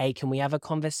to say, hey, can we have a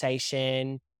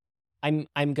conversation? I'm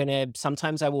going to,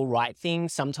 sometimes I will write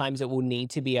things. Sometimes it will need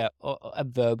to be a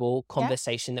verbal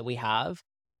conversation that we have.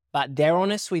 But they're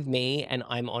honest with me and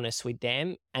I'm honest with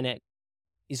them. And it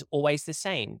is always the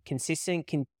same.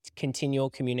 Consistent, continual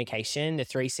communication, the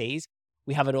 3 C's,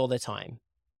 we have it all the time.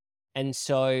 And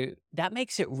so that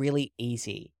makes it really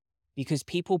easy because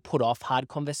people put off hard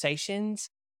conversations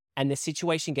and the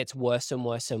situation gets worse and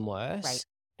worse and worse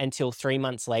until 3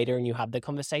 months later and you have the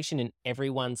conversation and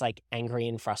everyone's like angry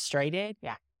and frustrated.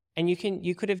 Yeah. And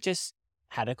you could have just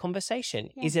had a conversation.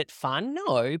 Yeah. Is it fun?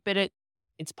 No, but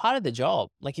it's part of the job.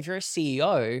 Like if you're a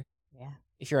CEO,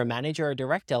 if you're a manager or a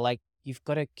director, like you've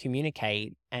got to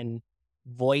communicate and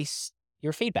voice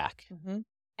your feedback.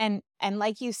 And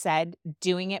like you said,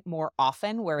 doing it more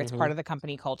often where it's part of the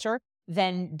company culture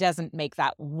then doesn't make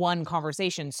that one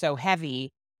conversation so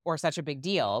heavy or such a big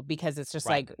deal because it's just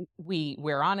Right. like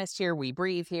we're honest here, we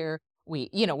breathe here,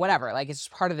 whatever. Like it's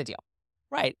just part of the deal.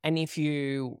 Right. And if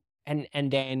and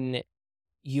then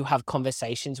you have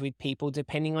conversations with people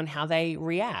depending on how they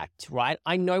react, right?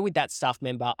 I know with that staff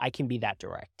member, I can be that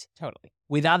direct. Totally.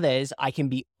 With others, I can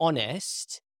be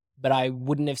honest, but I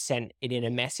wouldn't have sent it in a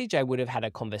message. I would have had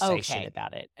a conversation Okay.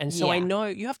 about it. And so I Yeah. know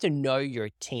you have to know your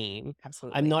team.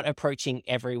 Absolutely. I'm not approaching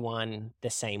everyone the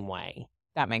same way.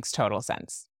 That makes total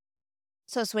sense.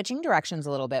 So switching directions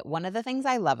a little bit, one of the things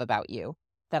I love about you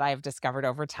that I've discovered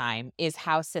over time is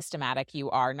how systematic you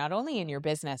are, not only in your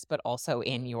business, but also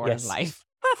in your Yes. life.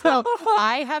 So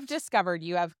I have discovered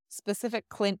you have specific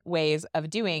Clint ways of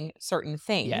doing certain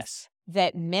things Yes.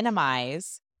 that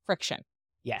minimize friction.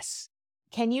 Yes.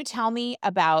 Can you tell me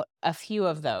about a few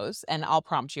of those? And I'll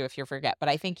prompt you if you forget, but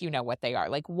I think you know what they are.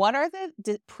 Like, what are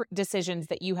the decisions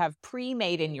that you have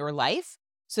pre-made in your life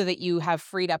so that you have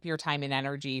freed up your time and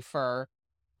energy for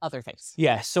other things?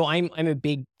 Yeah. So I'm a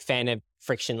big fan of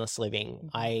frictionless living.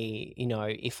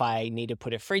 If I need to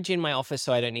put a fridge in my office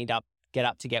so I don't need to get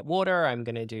up to get water, I'm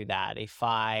going to do that.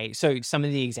 So some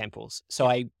of the examples. So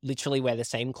I literally wear the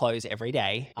same clothes every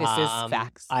day. This is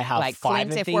facts. I have like 5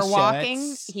 Clint, of if these we're walking,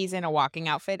 shirts. he's in a walking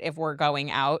outfit. If we're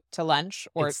going out to lunch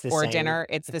or It's the same. dinner,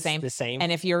 it's the same. The same.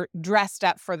 And if you're dressed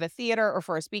up for the theater or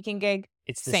for a speaking gig,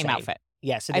 It's the same outfit.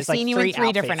 Yeah. So I've there's like seen you in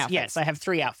 3 different outfits. Yes, outfits. I have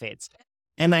 3 outfits.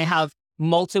 And I have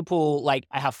multiple, like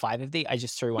I have 5 of these. I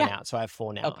just threw one Yeah. out. So I have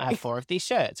 4 now. Okay. I have 4 of these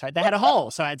shirts, right? They had a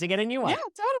hole. So I had to get a new one. Yeah,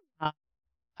 totally.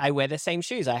 I wear the same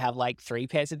shoes. I have like 3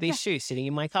 pairs of these shoes sitting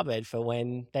in my cupboard for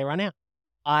when they run out.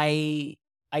 I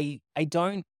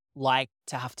don't like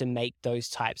to have to make those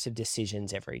types of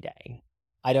decisions every day.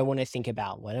 I don't want to think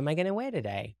about what am I going to wear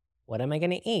today? What am I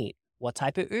going to eat? What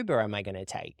type of Uber am I going to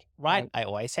take? Right? I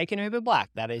always take an Uber Black.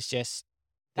 That is just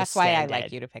That's why I like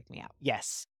standard. you to pick me up.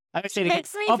 Yes. I would say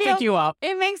Makes me I'll feel- pick you up.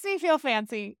 It makes me feel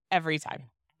fancy every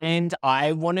time. And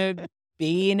I want to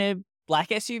be in a black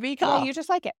SUV car. Yeah, you just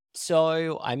like it.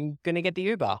 So I'm going to get the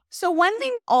Uber. So one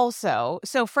thing also,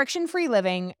 so friction-free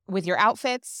living with your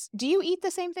outfits, do you eat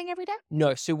the same thing every day?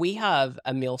 No, so we have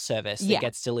a meal service that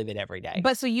gets delivered every day.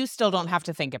 But so you still don't have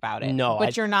to think about it. No,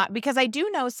 But you're not, because I do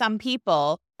know some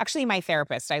people, actually my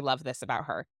therapist, I love this about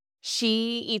her.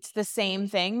 She eats the same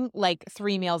thing like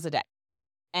 3 meals a day.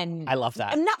 And I love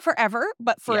that. And not forever,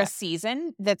 but for Yeah. a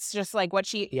season, that's just like what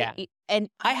she and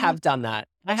I have done that.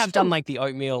 I have True. done like the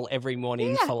oatmeal every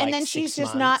morning for like and then 6 she's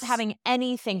just months. not having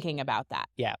any thinking about that.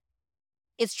 Yeah.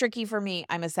 It's tricky for me.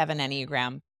 I'm a 7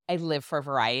 Enneagram. I live for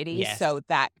variety, Yes. so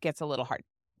that gets a little hard.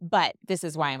 But this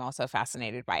is why I'm also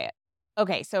fascinated by it.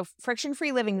 Okay, so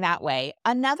friction-free living that way.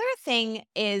 Another thing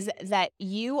is that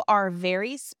you are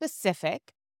very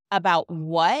specific about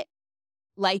what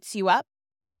lights you up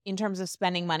in terms of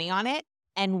spending money on it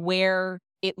and where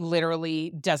it literally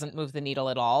doesn't move the needle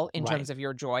at all in terms of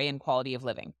your joy and quality of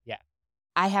living. Yeah.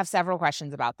 I have several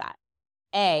questions about that.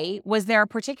 A, was there a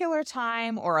particular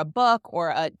time or a book or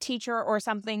a teacher or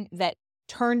something that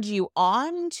turned you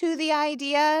on to the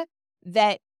idea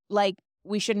that like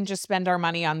we shouldn't just spend our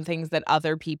money on things that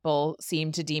other people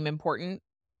seem to deem important?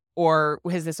 Or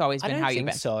has this always been how you've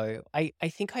been? So. I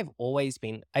think I've always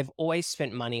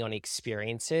spent money on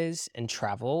experiences and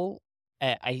travel.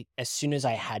 As soon as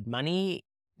I had money,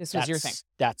 This was your thing.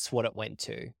 That's what it went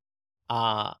to.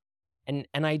 And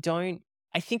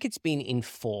I think it's been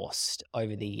enforced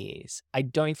over the years. I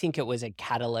don't think it was a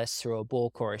catalyst through a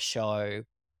book or a show.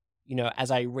 You know,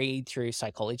 as I read through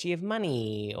Psychology of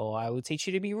Money or I Will Teach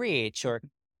You to Be Rich, or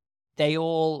they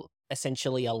all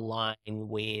essentially align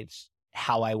with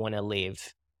how I want to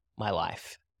live my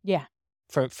life. Yeah.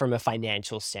 From a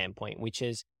financial standpoint, which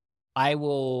is I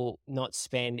will not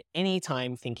spend any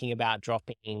time thinking about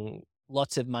dropping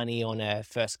lots of money on a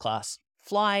first class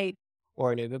flight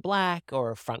or an Uber Black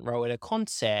or a front row at a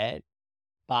concert.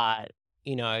 But,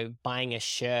 you know, buying a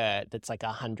shirt that's like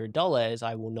 $100,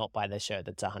 I will not buy the shirt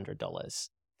that's $100.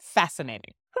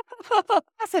 Fascinating.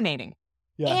 Fascinating.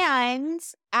 Yeah. And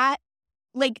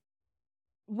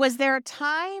was there a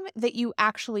time that you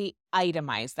actually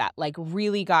itemized that, like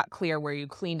really got clear where you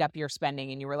cleaned up your spending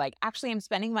and you were like, actually, I'm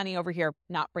spending money over here,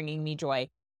 not bringing me joy?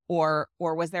 Or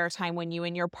was there a time when you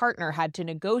and your partner had to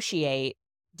negotiate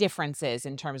differences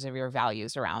in terms of your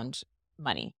values around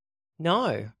money?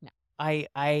 No. I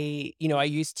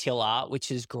use Tiller,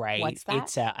 which is great. What's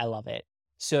that? I love it.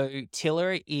 So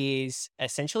Tiller is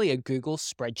essentially a Google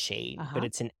spreadsheet,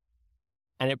 but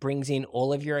and it brings in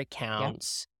all of your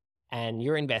accounts and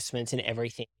your investments and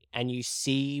everything. And you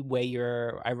see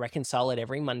where I reconcile it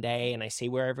every Monday and I see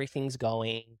where everything's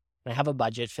going. And I have a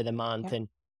budget for the month. And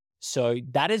So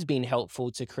that has been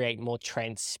helpful to create more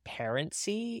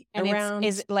transparency And around.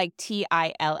 is it like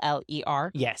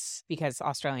Tiller? Yes. Because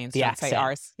Australians The don't say accent.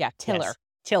 R's. Yeah, tiller. Yes.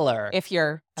 Tiller. If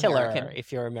you're American. Tiller.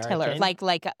 If you're Tiller,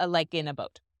 American. like in a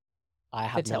boat. I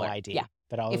have no tiller. idea. Yeah.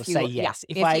 But I will If you- say yeah. yes.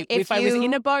 If If I was you-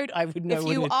 in a boat, I would know If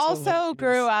what you a tiller also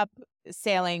grew is. up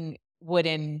sailing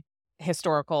wooden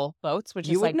historical boats, which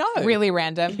You is would like know. really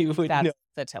random, You would that's know.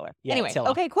 the tiller. Yeah, Anyway, tiller.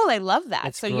 okay, cool. I love that.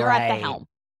 That's So you're at the great. helm.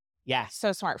 Yes.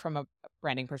 So smart from a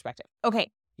branding perspective.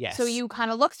 Okay. Yes. So you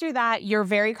kind of look through that. You're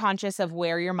very conscious of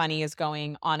where your money is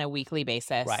going on a weekly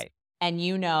basis. Right. And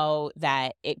you know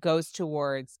that it goes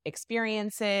towards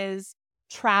experiences,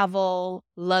 travel,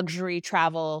 luxury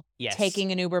travel, Yes.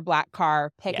 taking an Uber black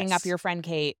car, picking up Yes. your friend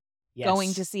Kate, Yes.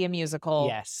 going to see a musical,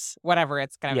 Yes. whatever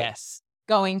it's going to be. Yes.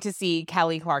 Going to see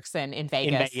Kelly Clarkson in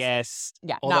Vegas. Yes.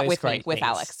 Yeah, All not those with me, great with things.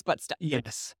 Alex, but still.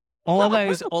 Yes. All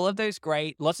of those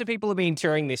great. Lots of people have been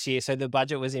touring this year, so the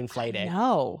budget was inflated.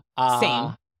 No.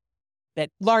 Same. But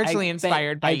Largely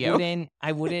inspired by you.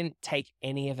 I wouldn't take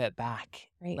any of it back.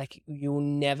 Right. Like you'll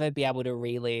never be able to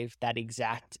relive that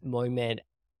exact moment.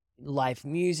 Live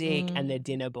music and the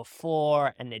dinner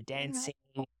before and the dancing.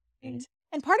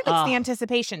 And part of it's the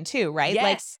anticipation too, right? Yes.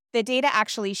 Like the data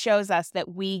actually shows us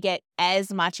that we get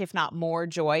as much, if not more,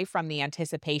 joy from the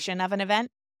anticipation of an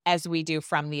event as we do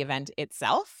from the event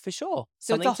itself. For sure.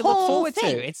 So it's Something a to look whole forward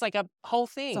thing. to. It's like a whole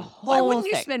thing. It's a Why whole wouldn't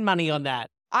you thing. spend money on that?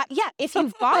 Yeah, if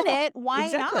you've got it, why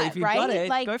Exactly. not? If you've right? got it,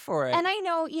 like, go for it. And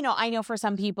I know for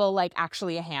some people, like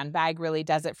actually a handbag really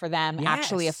does it for them.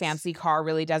 Actually, a Yes. fancy car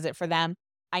really does it for them.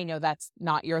 I know that's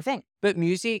not your thing. But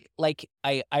music, like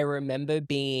I remember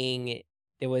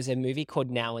there was a movie called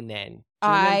Now and Then. Do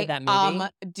you remember that movie?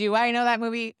 Do I know that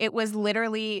movie? It was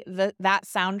literally that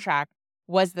soundtrack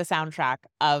was the soundtrack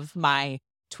of my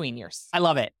tween years. I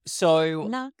love it. So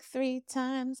Knock 3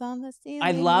 times on the ceiling.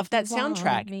 I love that if you want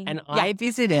soundtrack. me. And Yeah. I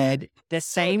visited the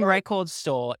same record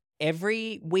store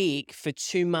every week for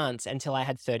 2 months until I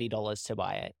had $30 to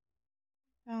buy it.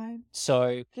 God,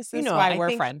 So, this you is know, why I we're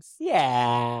think- friends.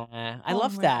 Yeah. I Oh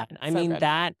love my that. God, I so mean,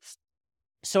 good.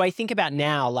 so I think about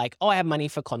now, like, I have money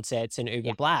for concerts and Uber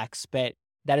Yeah. Blacks, but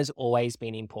that has always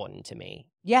been important to me.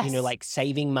 Yes. You know, like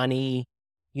saving money,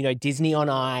 Disney on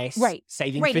Ice, Right.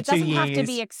 saving Right. for It 2 doesn't years. have to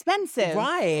be expensive.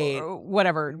 Right. Or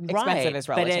whatever. Expensive Right. is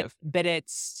relative. But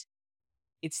it's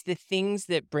the things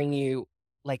that bring you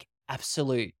like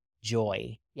absolute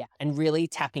joy. Yeah. And really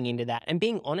tapping into that and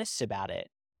being honest about it.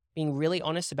 Being really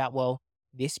honest about, well,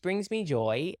 this brings me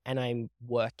joy and I'm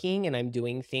working and I'm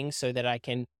doing things so that I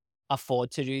can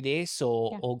afford to do this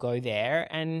or go there,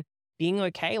 and being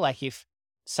okay. Like if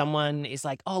someone is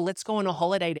like, oh, let's go on a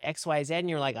holiday to XYZ, and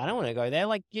you're like, I don't want to go there.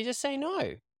 Like you just say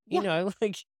no,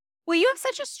 like. Well, you have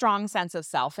such a strong sense of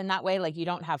self in that way. Like you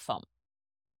don't have FOMO.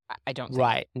 I don't think.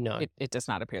 Right. No. It does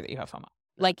not appear that you have FOMO.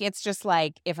 Like it's just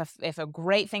like if a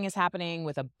great thing is happening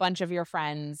with a bunch of your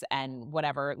friends and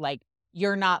whatever, like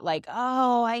you're not like,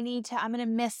 oh, I'm going to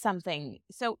miss something.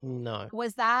 So No.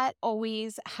 was that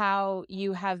always how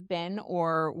you have been,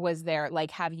 or was there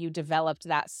like, have you developed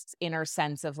that inner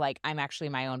sense of like, I'm actually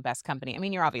my own best company? I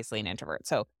mean, you're obviously an introvert,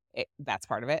 so that's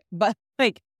part of it. But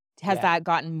like, has that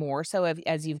gotten more so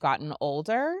as you've gotten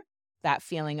older? That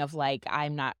feeling of like,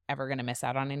 I'm not ever going to miss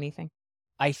out on anything?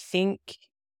 I think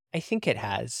it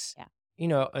has.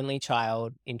 Yeah. Only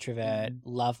child, introvert,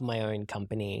 love my own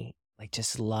company. Like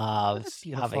just love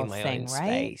having my own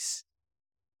space.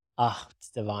 Oh, it's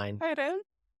divine. I do.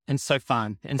 And so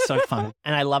fun. And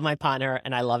I love my partner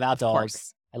and I love our dog.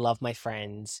 I love my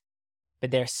friends. But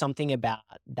there's something about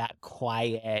that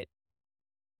quiet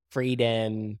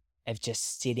freedom of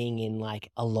just sitting in like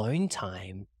alone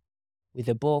time with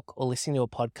a book or listening to a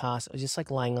podcast or just like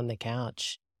lying on the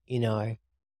couch.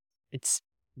 It's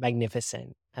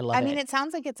magnificent. I love it. I mean, it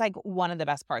sounds like it's like one of the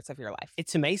best parts of your life.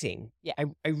 It's amazing. Yeah.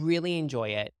 I really enjoy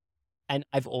it. And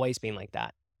I've always been like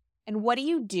that. And what do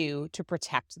you do to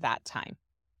protect that time?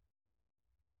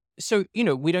 So,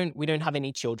 we don't have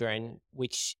any children,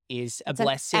 which is a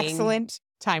blessing. Excellent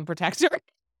time protector.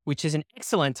 Which is an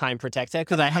excellent time protector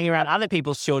because I hang around other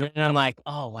people's children and I'm like,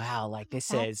 oh, wow, like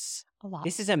this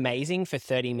is amazing for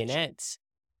 30 minutes,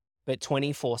 but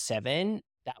 24/7,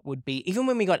 that would be, even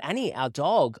when we got Annie, our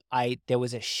dog, there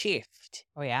was a shift.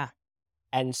 Oh, yeah.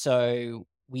 And so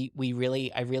I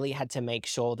really had to make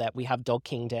sure that we have Dog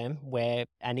Kingdom where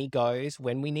Annie goes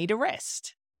when we need a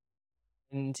rest.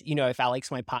 And, if Alex,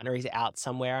 my partner, is out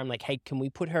somewhere, I'm like, hey, can we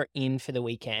put her in for the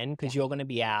weekend? Because you're going to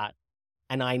be out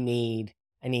and I need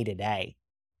a day.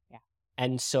 Yeah.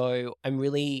 And so I'm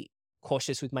really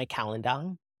cautious with my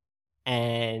calendar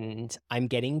and I'm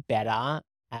getting better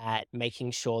at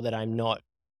making sure that I'm not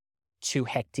too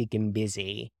hectic and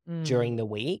busy during the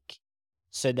week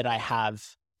so that I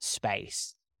have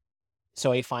space.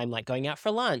 So if I'm like going out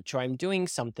for lunch or I'm doing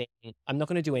something, I'm not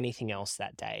going to do anything else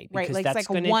that day Right. because Like it's that's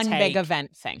like going to one big take,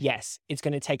 event thing. yes, it's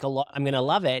going to take a lot. I'm going to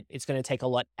love it. It's going to take a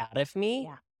lot out of me.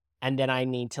 Yeah. And then I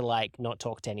need to like not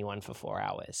talk to anyone for 4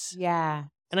 hours. Yeah.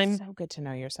 And I'm so good to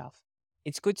know yourself.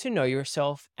 It's good to know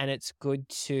yourself and it's good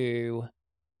to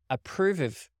approve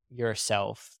of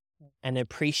yourself and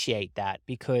appreciate that,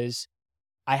 because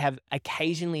I have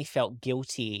occasionally felt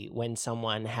guilty when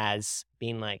someone has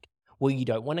been like, well, you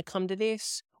don't want to come to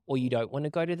this, or you don't want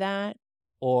to go to that,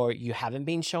 or you haven't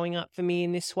been showing up for me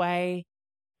in this way.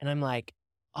 And I'm like,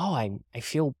 oh, I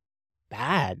feel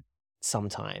bad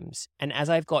sometimes. And as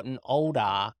I've gotten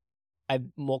older,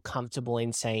 I'm more comfortable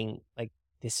in saying, like,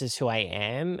 this is who I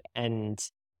am and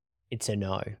it's a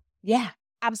no. Yeah,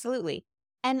 absolutely.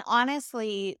 And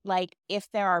honestly, like if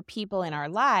there are people in our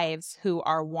lives who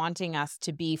are wanting us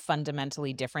to be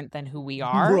fundamentally different than who we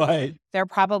are, Right. they're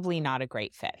probably not a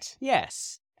great fit.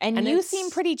 Yes. And you seem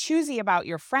pretty choosy about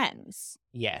your friends.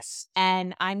 Yes.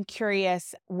 And I'm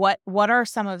curious, what are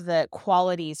some of the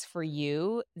qualities for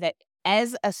you that,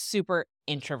 as a super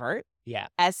introvert, Yeah.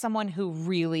 as someone who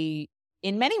really,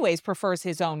 in many ways, prefers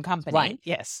his own company. Right.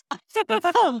 Yes.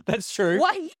 That's true.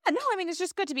 What? Yeah, no, I mean, it's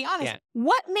just good to be honest. Yeah.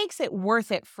 What makes it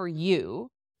worth it for you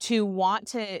to want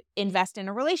to invest in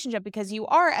a relationship? Because you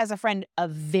are, as a friend, a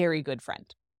very good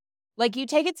friend. Like, you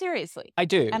take it seriously. I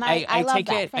do. And I love take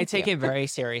that. it. I Thank take you. it very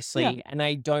seriously, Yeah. and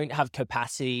I don't have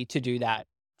capacity to do that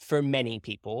for many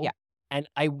people. Yeah. And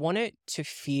I want it to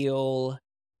feel,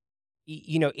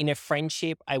 in a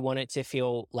friendship, I want it to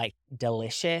feel like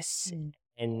delicious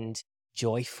and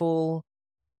joyful,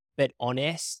 but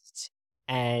honest.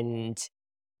 And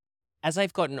as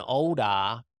I've gotten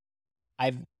older,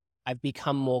 I've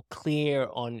become more clear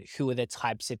on who are the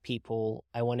types of people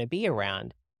I want to be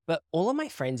around. But all of my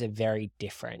friends are very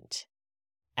different.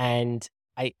 And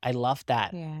I love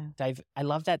that. Yeah. I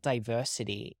love that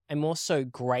diversity. I'm also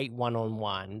great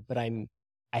one-on-one, but I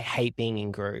hate being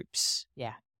in groups.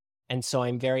 Yeah. And so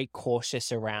I'm very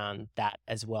cautious around that,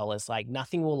 as well as like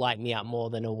nothing will light me up more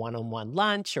than a one-on-one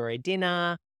lunch or a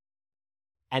dinner.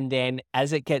 And then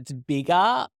as it gets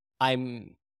bigger,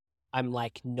 I'm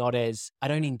like I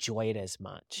don't enjoy it as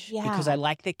much because I Yeah.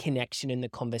 like the connection and the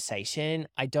conversation.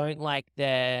 I don't like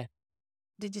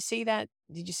did you see that?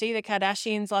 Did you see the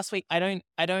Kardashians last week? I mean,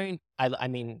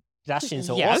 Kardashians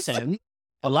are Yes. awesome.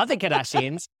 I love the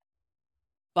Kardashians.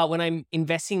 But when I'm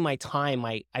investing my time,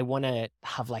 I want to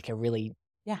have like a really,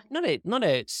 Yeah. not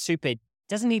a super,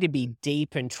 doesn't need to be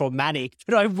deep and traumatic,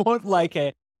 but I want like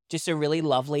just a really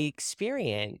lovely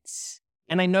experience.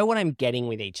 And I know what I'm getting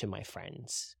with each of my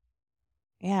friends.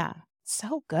 Yeah.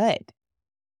 So good.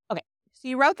 Okay. So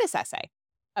you wrote this essay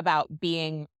about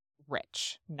being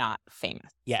rich, not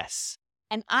famous. Yes.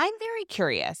 And I'm very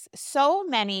curious. So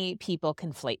many people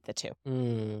conflate the two.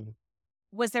 Mm.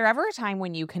 Was there ever a time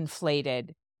when you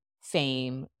conflated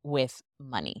fame with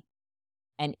money?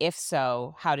 And if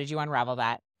so, how did you unravel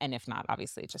that? And if not,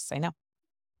 obviously just say no.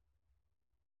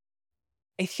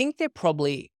 I think there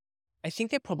probably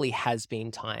has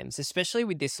been times, especially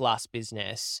with this last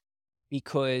business,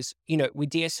 because, with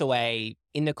DSOA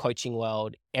in the coaching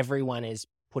world, everyone is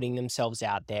putting themselves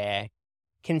out there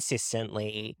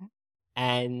consistently.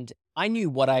 And I knew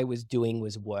what I was doing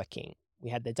was working. We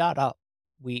had the data.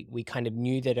 We kind of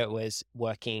knew that it was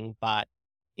working, but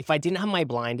if I didn't have my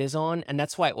blinders on, and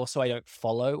that's why also I don't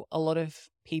follow a lot of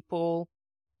people,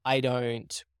 I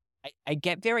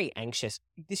get very anxious.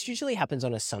 This usually happens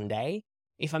on a Sunday.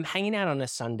 If I'm hanging out on a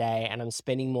Sunday and I'm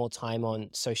spending more time on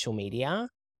social media,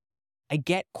 I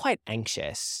get quite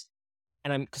anxious.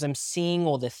 And because I'm seeing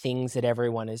all the things that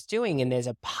everyone is doing. And there's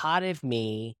a part of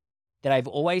me that I've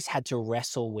always had to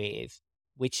wrestle with,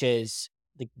 which is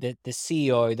the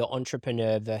CEO, the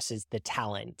entrepreneur versus the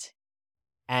talent.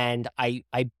 And I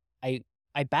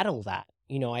battle that,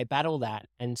 I battle that.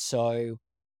 And so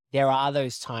there are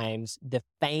those times, the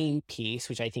fame piece,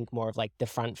 which I think more of like the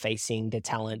front facing, the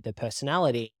talent, the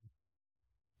personality,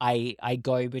 I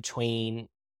go between,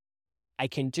 I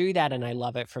can do that and I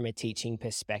love it from a teaching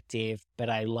perspective, but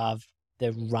I love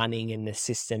the running and the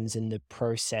systems and the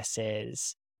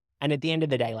processes. And at the end of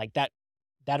the day, like that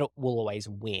will always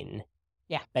win.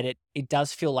 Yeah. But it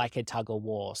does feel like a tug of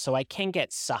war. So I can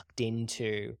get sucked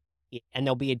into it. And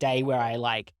there'll be a day where I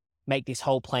like make this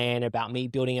whole plan about me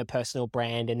building a personal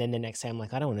brand. And then the next day I'm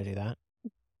like, I don't want to do that.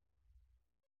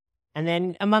 And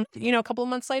then a couple of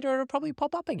months later, it'll probably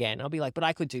pop up again. I'll be like, but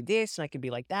I could do this and I could be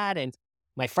like that. And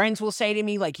my friends will say to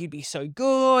me, like, you'd be so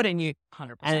good. And 100%.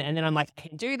 And then I'm like, I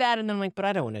can do that. And then I'm like, but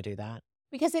I don't want to do that.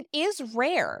 Because it is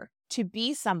rare to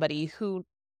be somebody who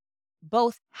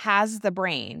both has the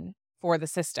brain for the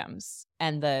systems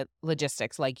and the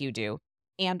logistics like you do,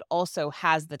 and also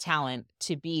has the talent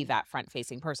to be that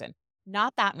front-facing person.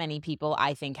 Not that many people,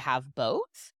 I think, have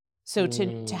both. So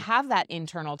to have that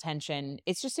internal tension,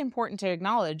 it's just important to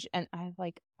acknowledge. And I have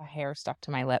like a hair stuck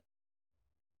to my lip.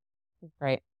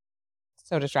 Right.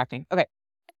 So distracting. Okay.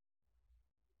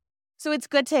 So it's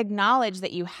good to acknowledge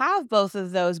that you have both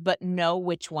of those, but know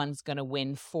which one's going to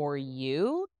win for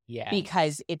you. Yeah.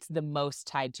 Because it's the most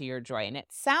tied to your joy. And it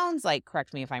sounds like,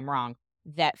 correct me if I'm wrong,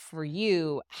 that for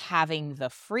you, having the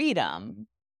freedom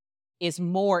is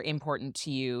more important to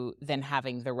you than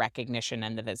having the recognition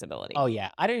and the visibility. Oh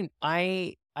yeah.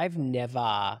 I've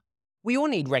never, we all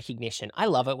need recognition. I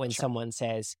love it when someone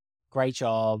says, great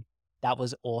job. That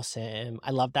was awesome.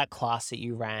 I love that class that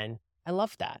you ran. I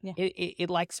love that. Yeah. It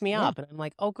lights me up. And I'm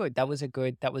like, oh, good. That was a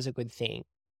good thing.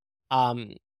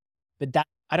 But that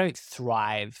I don't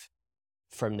thrive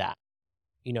from that.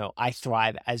 You know, I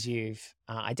thrive, as you've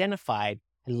identified.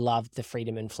 I love the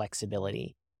freedom and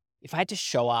flexibility. If I had to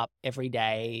show up every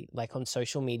day, like on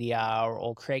social media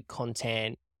or create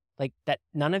content, like that,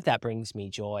 none of that brings me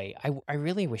joy. I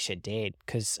really wish it did,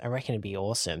 because I reckon it'd be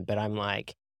awesome. But I'm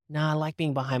like, nah, I like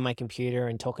being behind my computer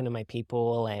and talking to my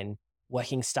people and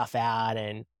working stuff out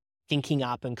and thinking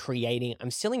up and creating.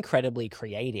 I'm still incredibly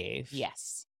creative.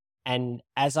 Yes. And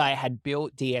as I had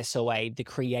built DSOA, the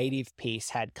creative piece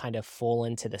had kind of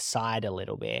fallen to the side a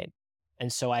little bit.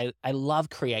 And so I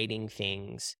love creating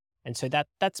things. And so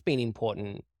that's been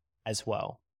important as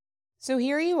well. So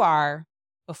here you are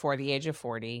before the age of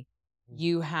 40.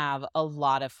 You have a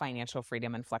lot of financial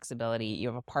freedom and flexibility. You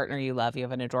have a partner you love. You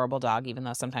have an adorable dog, even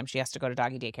though sometimes she has to go to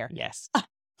doggy daycare. Yes.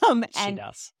 She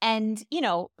does. And, you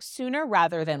know, sooner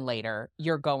rather than later,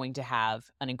 you're going to have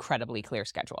an incredibly clear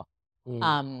schedule.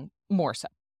 More so.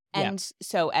 And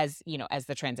so as, you know, as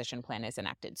the transition plan is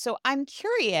enacted. So I'm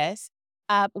curious,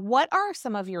 what are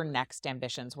some of your next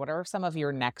ambitions? What are some of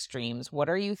your next dreams? What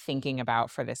are you thinking about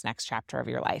for this next chapter of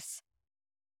your life?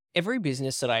 Every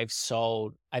business that I've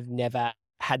sold, I've never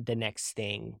had the next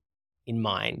thing in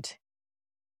mind.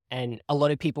 And a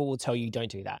lot of people will tell you,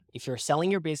 don't do that. If you're selling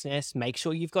your business, make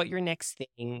sure you've got your next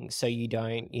thing so you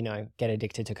don't, you know, get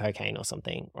addicted to cocaine or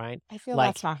something, right? I feel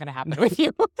like that's not going to happen with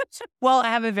you. Well, I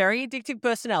have a very addictive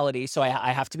personality, so I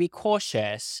have to be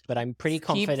cautious, but I'm pretty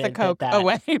confident keep the coke that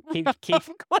away. Keep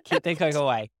the coke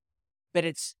away. But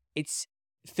it's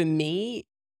for me,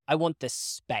 I want the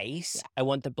space. Yeah. I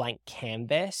want the blank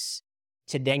canvas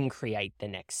to then create the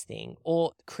next thing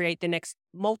or create the next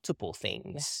multiple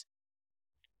things. Yeah.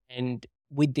 And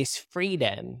with this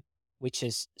freedom, which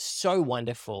is so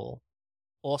wonderful,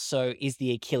 also is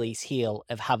the Achilles heel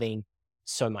of having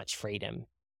so much freedom.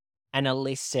 And a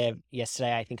list of,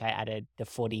 yesterday, I think I added the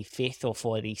 45th or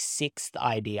 46th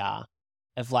idea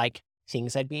of like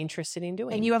things I'd be interested in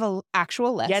doing. And you have an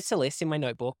actual list. Yeah, it's a list in my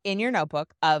notebook. In your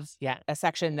notebook of a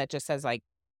section that just says like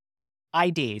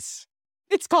ideas.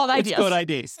 It's called ideas. It's called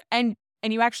ideas. And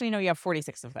you actually know you have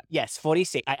 46 of them. Yes,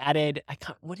 46.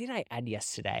 What did I add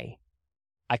yesterday?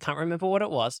 I can't remember what it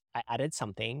was. I added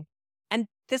something. And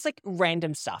there's like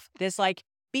random stuff. There's like,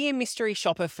 be a mystery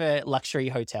shopper for luxury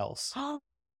hotels. Oh,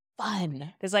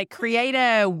 fun. There's like, create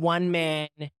a one-man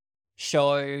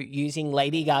show using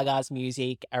Lady Gaga's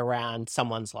music around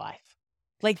someone's life.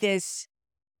 Like there's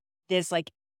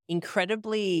like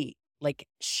incredibly like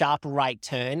sharp right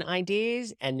turn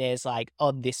ideas. And there's like,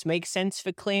 oh, this makes sense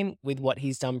for Clint with what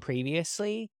he's done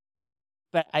previously.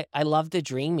 But I love the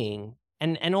dreaming.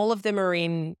 And all of them are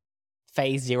in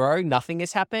phase 0, nothing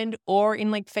has happened, or in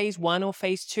like phase 1 or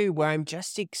phase 2 where I'm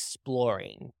just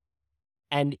exploring.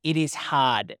 And it is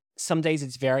hard. Some days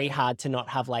it's very hard to not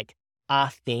have like a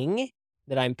thing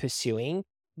that I'm pursuing.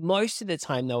 Most of the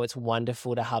time though, it's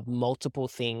wonderful to have multiple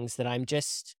things that I'm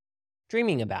just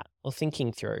dreaming about or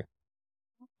thinking through.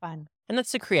 Fun. And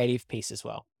that's the creative piece as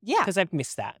well. Yeah. Because I've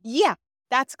missed that. Yeah,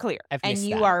 that's clear. And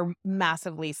you are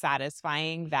massively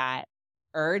satisfying that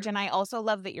urge. And I also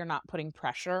love that you're not putting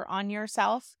pressure on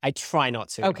yourself. I try not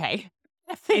to. Okay.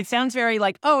 It sounds very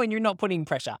like, oh, and you're not putting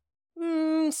pressure.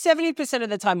 70% of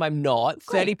the time I'm not.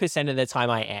 Great. 30% of the time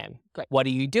I am. Great. What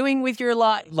are you doing with your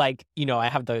life? Like, you know, I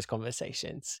have those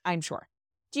conversations. I'm sure.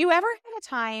 Do you ever have a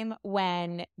time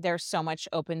when there's so much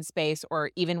open space,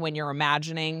 or even when you're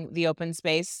imagining the open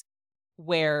space,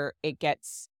 where it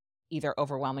gets either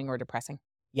overwhelming or depressing?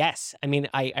 Yes. I mean,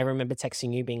 I remember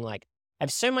texting you being like, I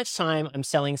have so much time. I'm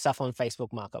selling stuff on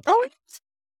Facebook Marketplace.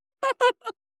 Oh,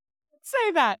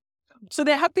 say that. So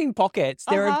there have been pockets.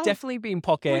 There have definitely been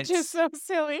pockets. Which is so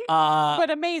silly, but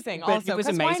amazing. But also, it was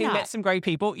amazing. Met some great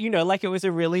people. You know, like it was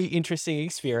a really interesting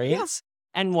experience.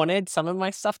 and wanted some of my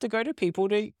stuff to go to people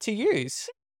to use.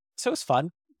 So it was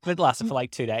fun. But it lasted for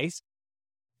like 2 days.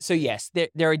 So yes,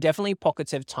 there are definitely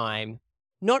pockets of time,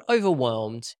 not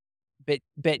overwhelmed, but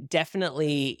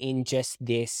definitely in just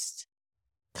this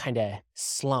kind of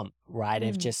slump, right?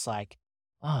 Of just like,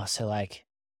 oh, so like,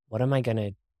 what am I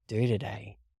gonna do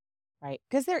today? Right.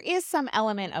 Because there is some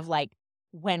element of like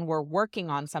when we're working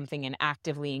on something and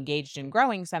actively engaged in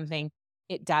growing something,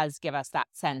 it does give us that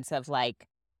sense of like,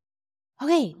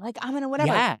 okay, like I'm going to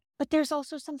whatever. Yeah. But there's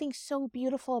also something so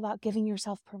beautiful about giving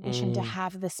yourself permission to Mm,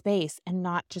 have the space and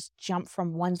not just jump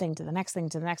from one thing to the next thing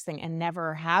to the next thing and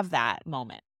never have that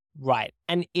moment. right.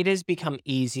 And it has become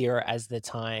easier as the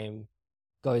time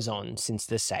goes on since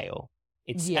the sale.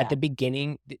 It's at Yeah. the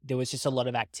beginning, there was just a lot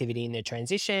of activity in the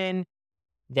transition.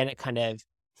 Then it kind of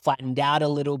flattened out a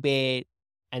little bit.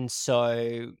 And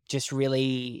so just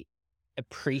really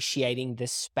appreciating the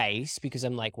space, because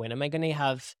I'm like, when am I going to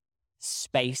have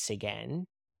space again?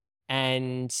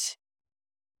 And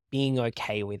being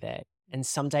okay with it. And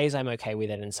some days I'm okay with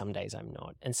it and some days I'm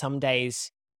not. And some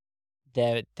days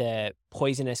the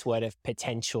poisonous word of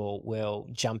potential will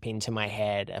jump into my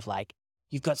head of like,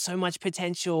 you've got so much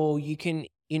potential. You can,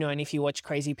 and if you watch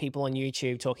crazy people on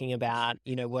YouTube talking about,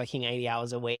 working 80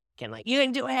 hours a week and like, you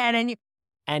can do it.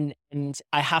 And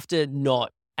I have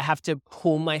to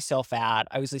pull myself out.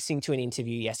 I was listening to an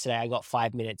interview yesterday. I got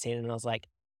 5 minutes in and I was like,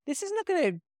 this is not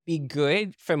going to be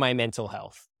good for my mental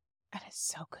health. That is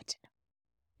so good to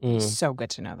know. So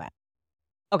good to know that.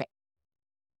 Okay.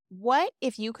 What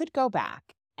if you could go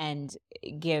back and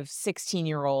give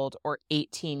 16-year-old or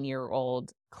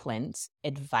 18-year-old Clint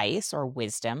advice or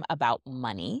wisdom about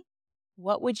money?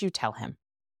 What would you tell him?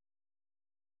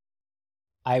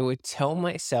 I would tell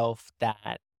myself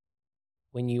that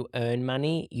when you earn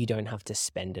money, you don't have to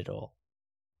spend it all.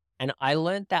 And I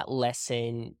learned that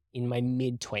lesson in my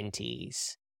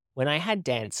mid-20s. When I had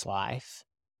Dance Life,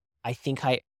 I think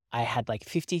I had like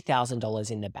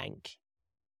 $50,000 in the bank.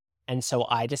 And so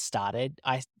I decided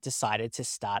to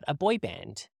start a boy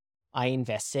band. I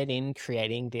invested in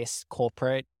creating this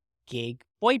corporate gig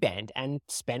boy band and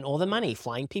spent all the money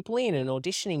flying people in and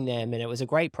auditioning them. And it was a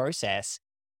great process.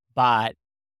 But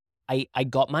I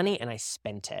got money and I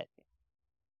spent it.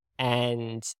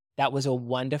 And that was a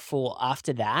wonderful,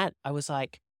 after that, I was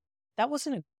like, that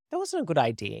wasn't a good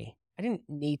idea. I didn't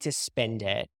need to spend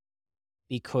it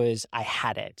because I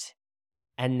had it.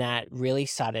 And that really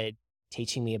started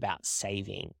teaching me about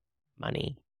saving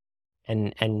money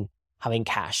and having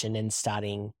cash, and then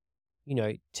starting,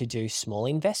 to do small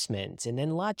investments and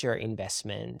then larger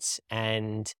investments.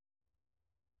 And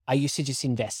I used to just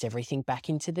invest everything back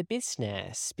into the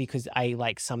business because I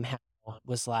like somehow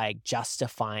was like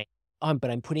justifying, oh,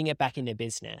 but I'm putting it back in the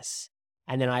business.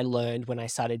 And then I learned when I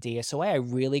started DSOA, I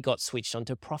really got switched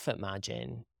onto profit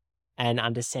margin and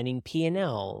understanding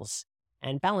P&Ls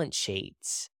and balance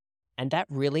sheets. And that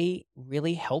really,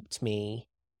 really helped me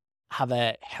have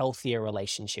a healthier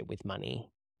relationship with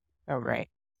money. So great.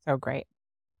 So great.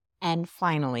 And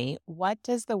finally, what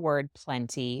does the word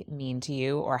plenty mean to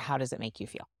you, or how does it make you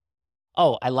feel?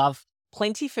 Oh, I love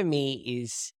plenty. For me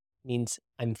means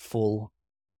I'm full.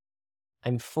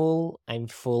 I'm full. I'm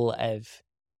full of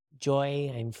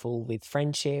joy. I'm full with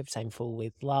friendships. I'm full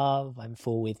with love. I'm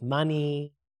full with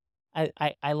money.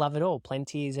 I love it all.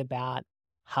 Plenty is about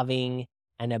having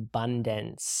an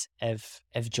abundance of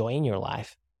joy in your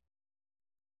life.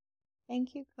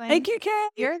 Thank you, Clint. Thank you, Kay.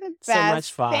 You're the best. So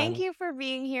much fun. Thank you for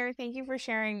being here. Thank you for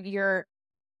sharing your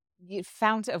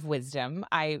fount of wisdom.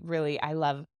 I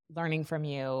love learning from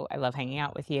you. I love hanging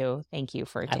out with you. Thank you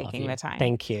for taking the time.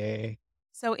 Thank you.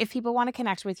 So if people want to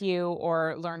connect with you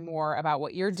or learn more about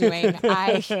what you're doing,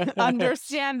 I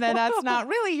understand that that's not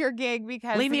really your gig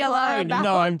because leave me alone.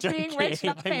 No, I'm joking. Being rich,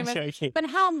 not I'm famous. joking. But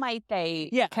how might they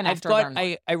connect or learn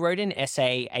more? I wrote an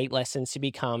essay, 8 Lessons to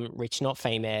Become Rich, Not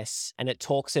Famous, and it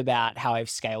talks about how I've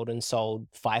scaled and sold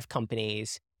 5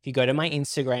 companies. If you go to my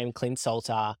Instagram, Clint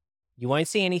Salter, you won't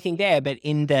see anything there, but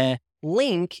in the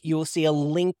link, you'll see a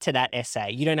link to that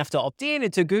essay. You don't have to opt in.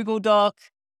 It's a Google Doc.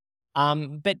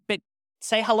 But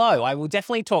say hello. I will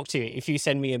definitely talk to you if you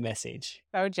send me a message.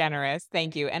 So generous.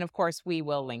 Thank you. And of course, we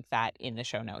will link that in the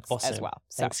show notes as well.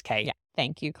 So, thanks, Kate. Yeah.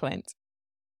 Thank you, Clint.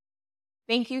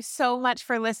 Thank you so much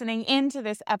for listening into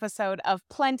this episode of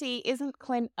Plenty. Isn't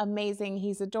Clint amazing?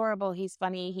 He's adorable. He's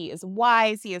funny. He is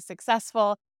wise. He is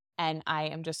successful. And I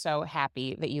am just so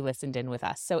happy that you listened in with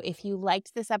us. So if you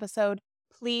liked this episode,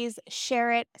 please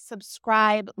share it,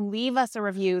 subscribe, leave us a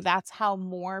review. That's how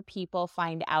more people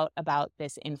find out about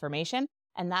this information.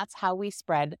 And that's how we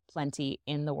spread plenty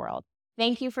in the world.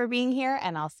 Thank you for being here,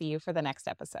 and I'll see you for the next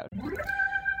episode.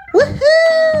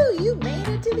 Woohoo! You made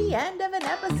it to the end of an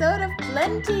episode of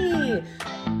Plenty.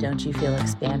 Don't you feel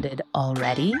expanded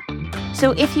already?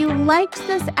 So if you liked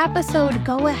this episode,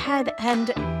 go ahead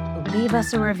and leave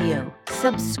us a review.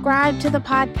 Subscribe to the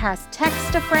podcast.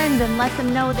 Text a friend and let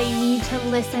them know they need to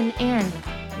listen in.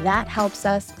 That helps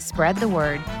us spread the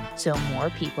word so more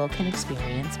people can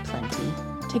experience Plenty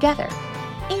together.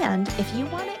 And if you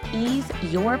want to ease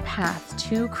your path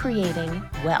to creating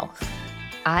wealth,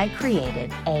 I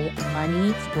created a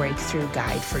money breakthrough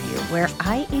guide for you where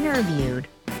I interviewed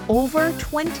over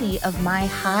 20 of my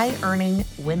high-earning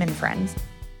women friends,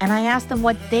 and I asked them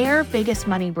what their biggest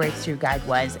money breakthrough guide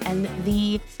was, and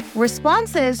the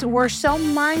responses were so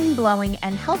mind-blowing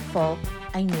and helpful,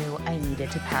 I knew I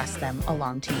needed to pass them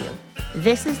along to you.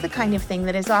 This is the kind of thing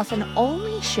that is often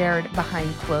only shared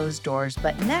behind closed doors,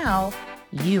 but now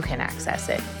you can access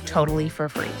it totally for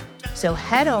free. So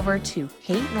head over to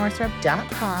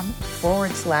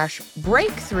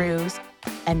katenorthrup.com/breakthroughs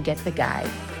and get the guide.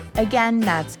 Again,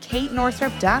 that's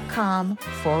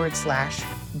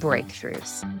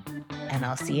katenorthrup.com/breakthroughs. And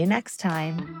I'll see you next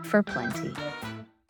time for Plenty.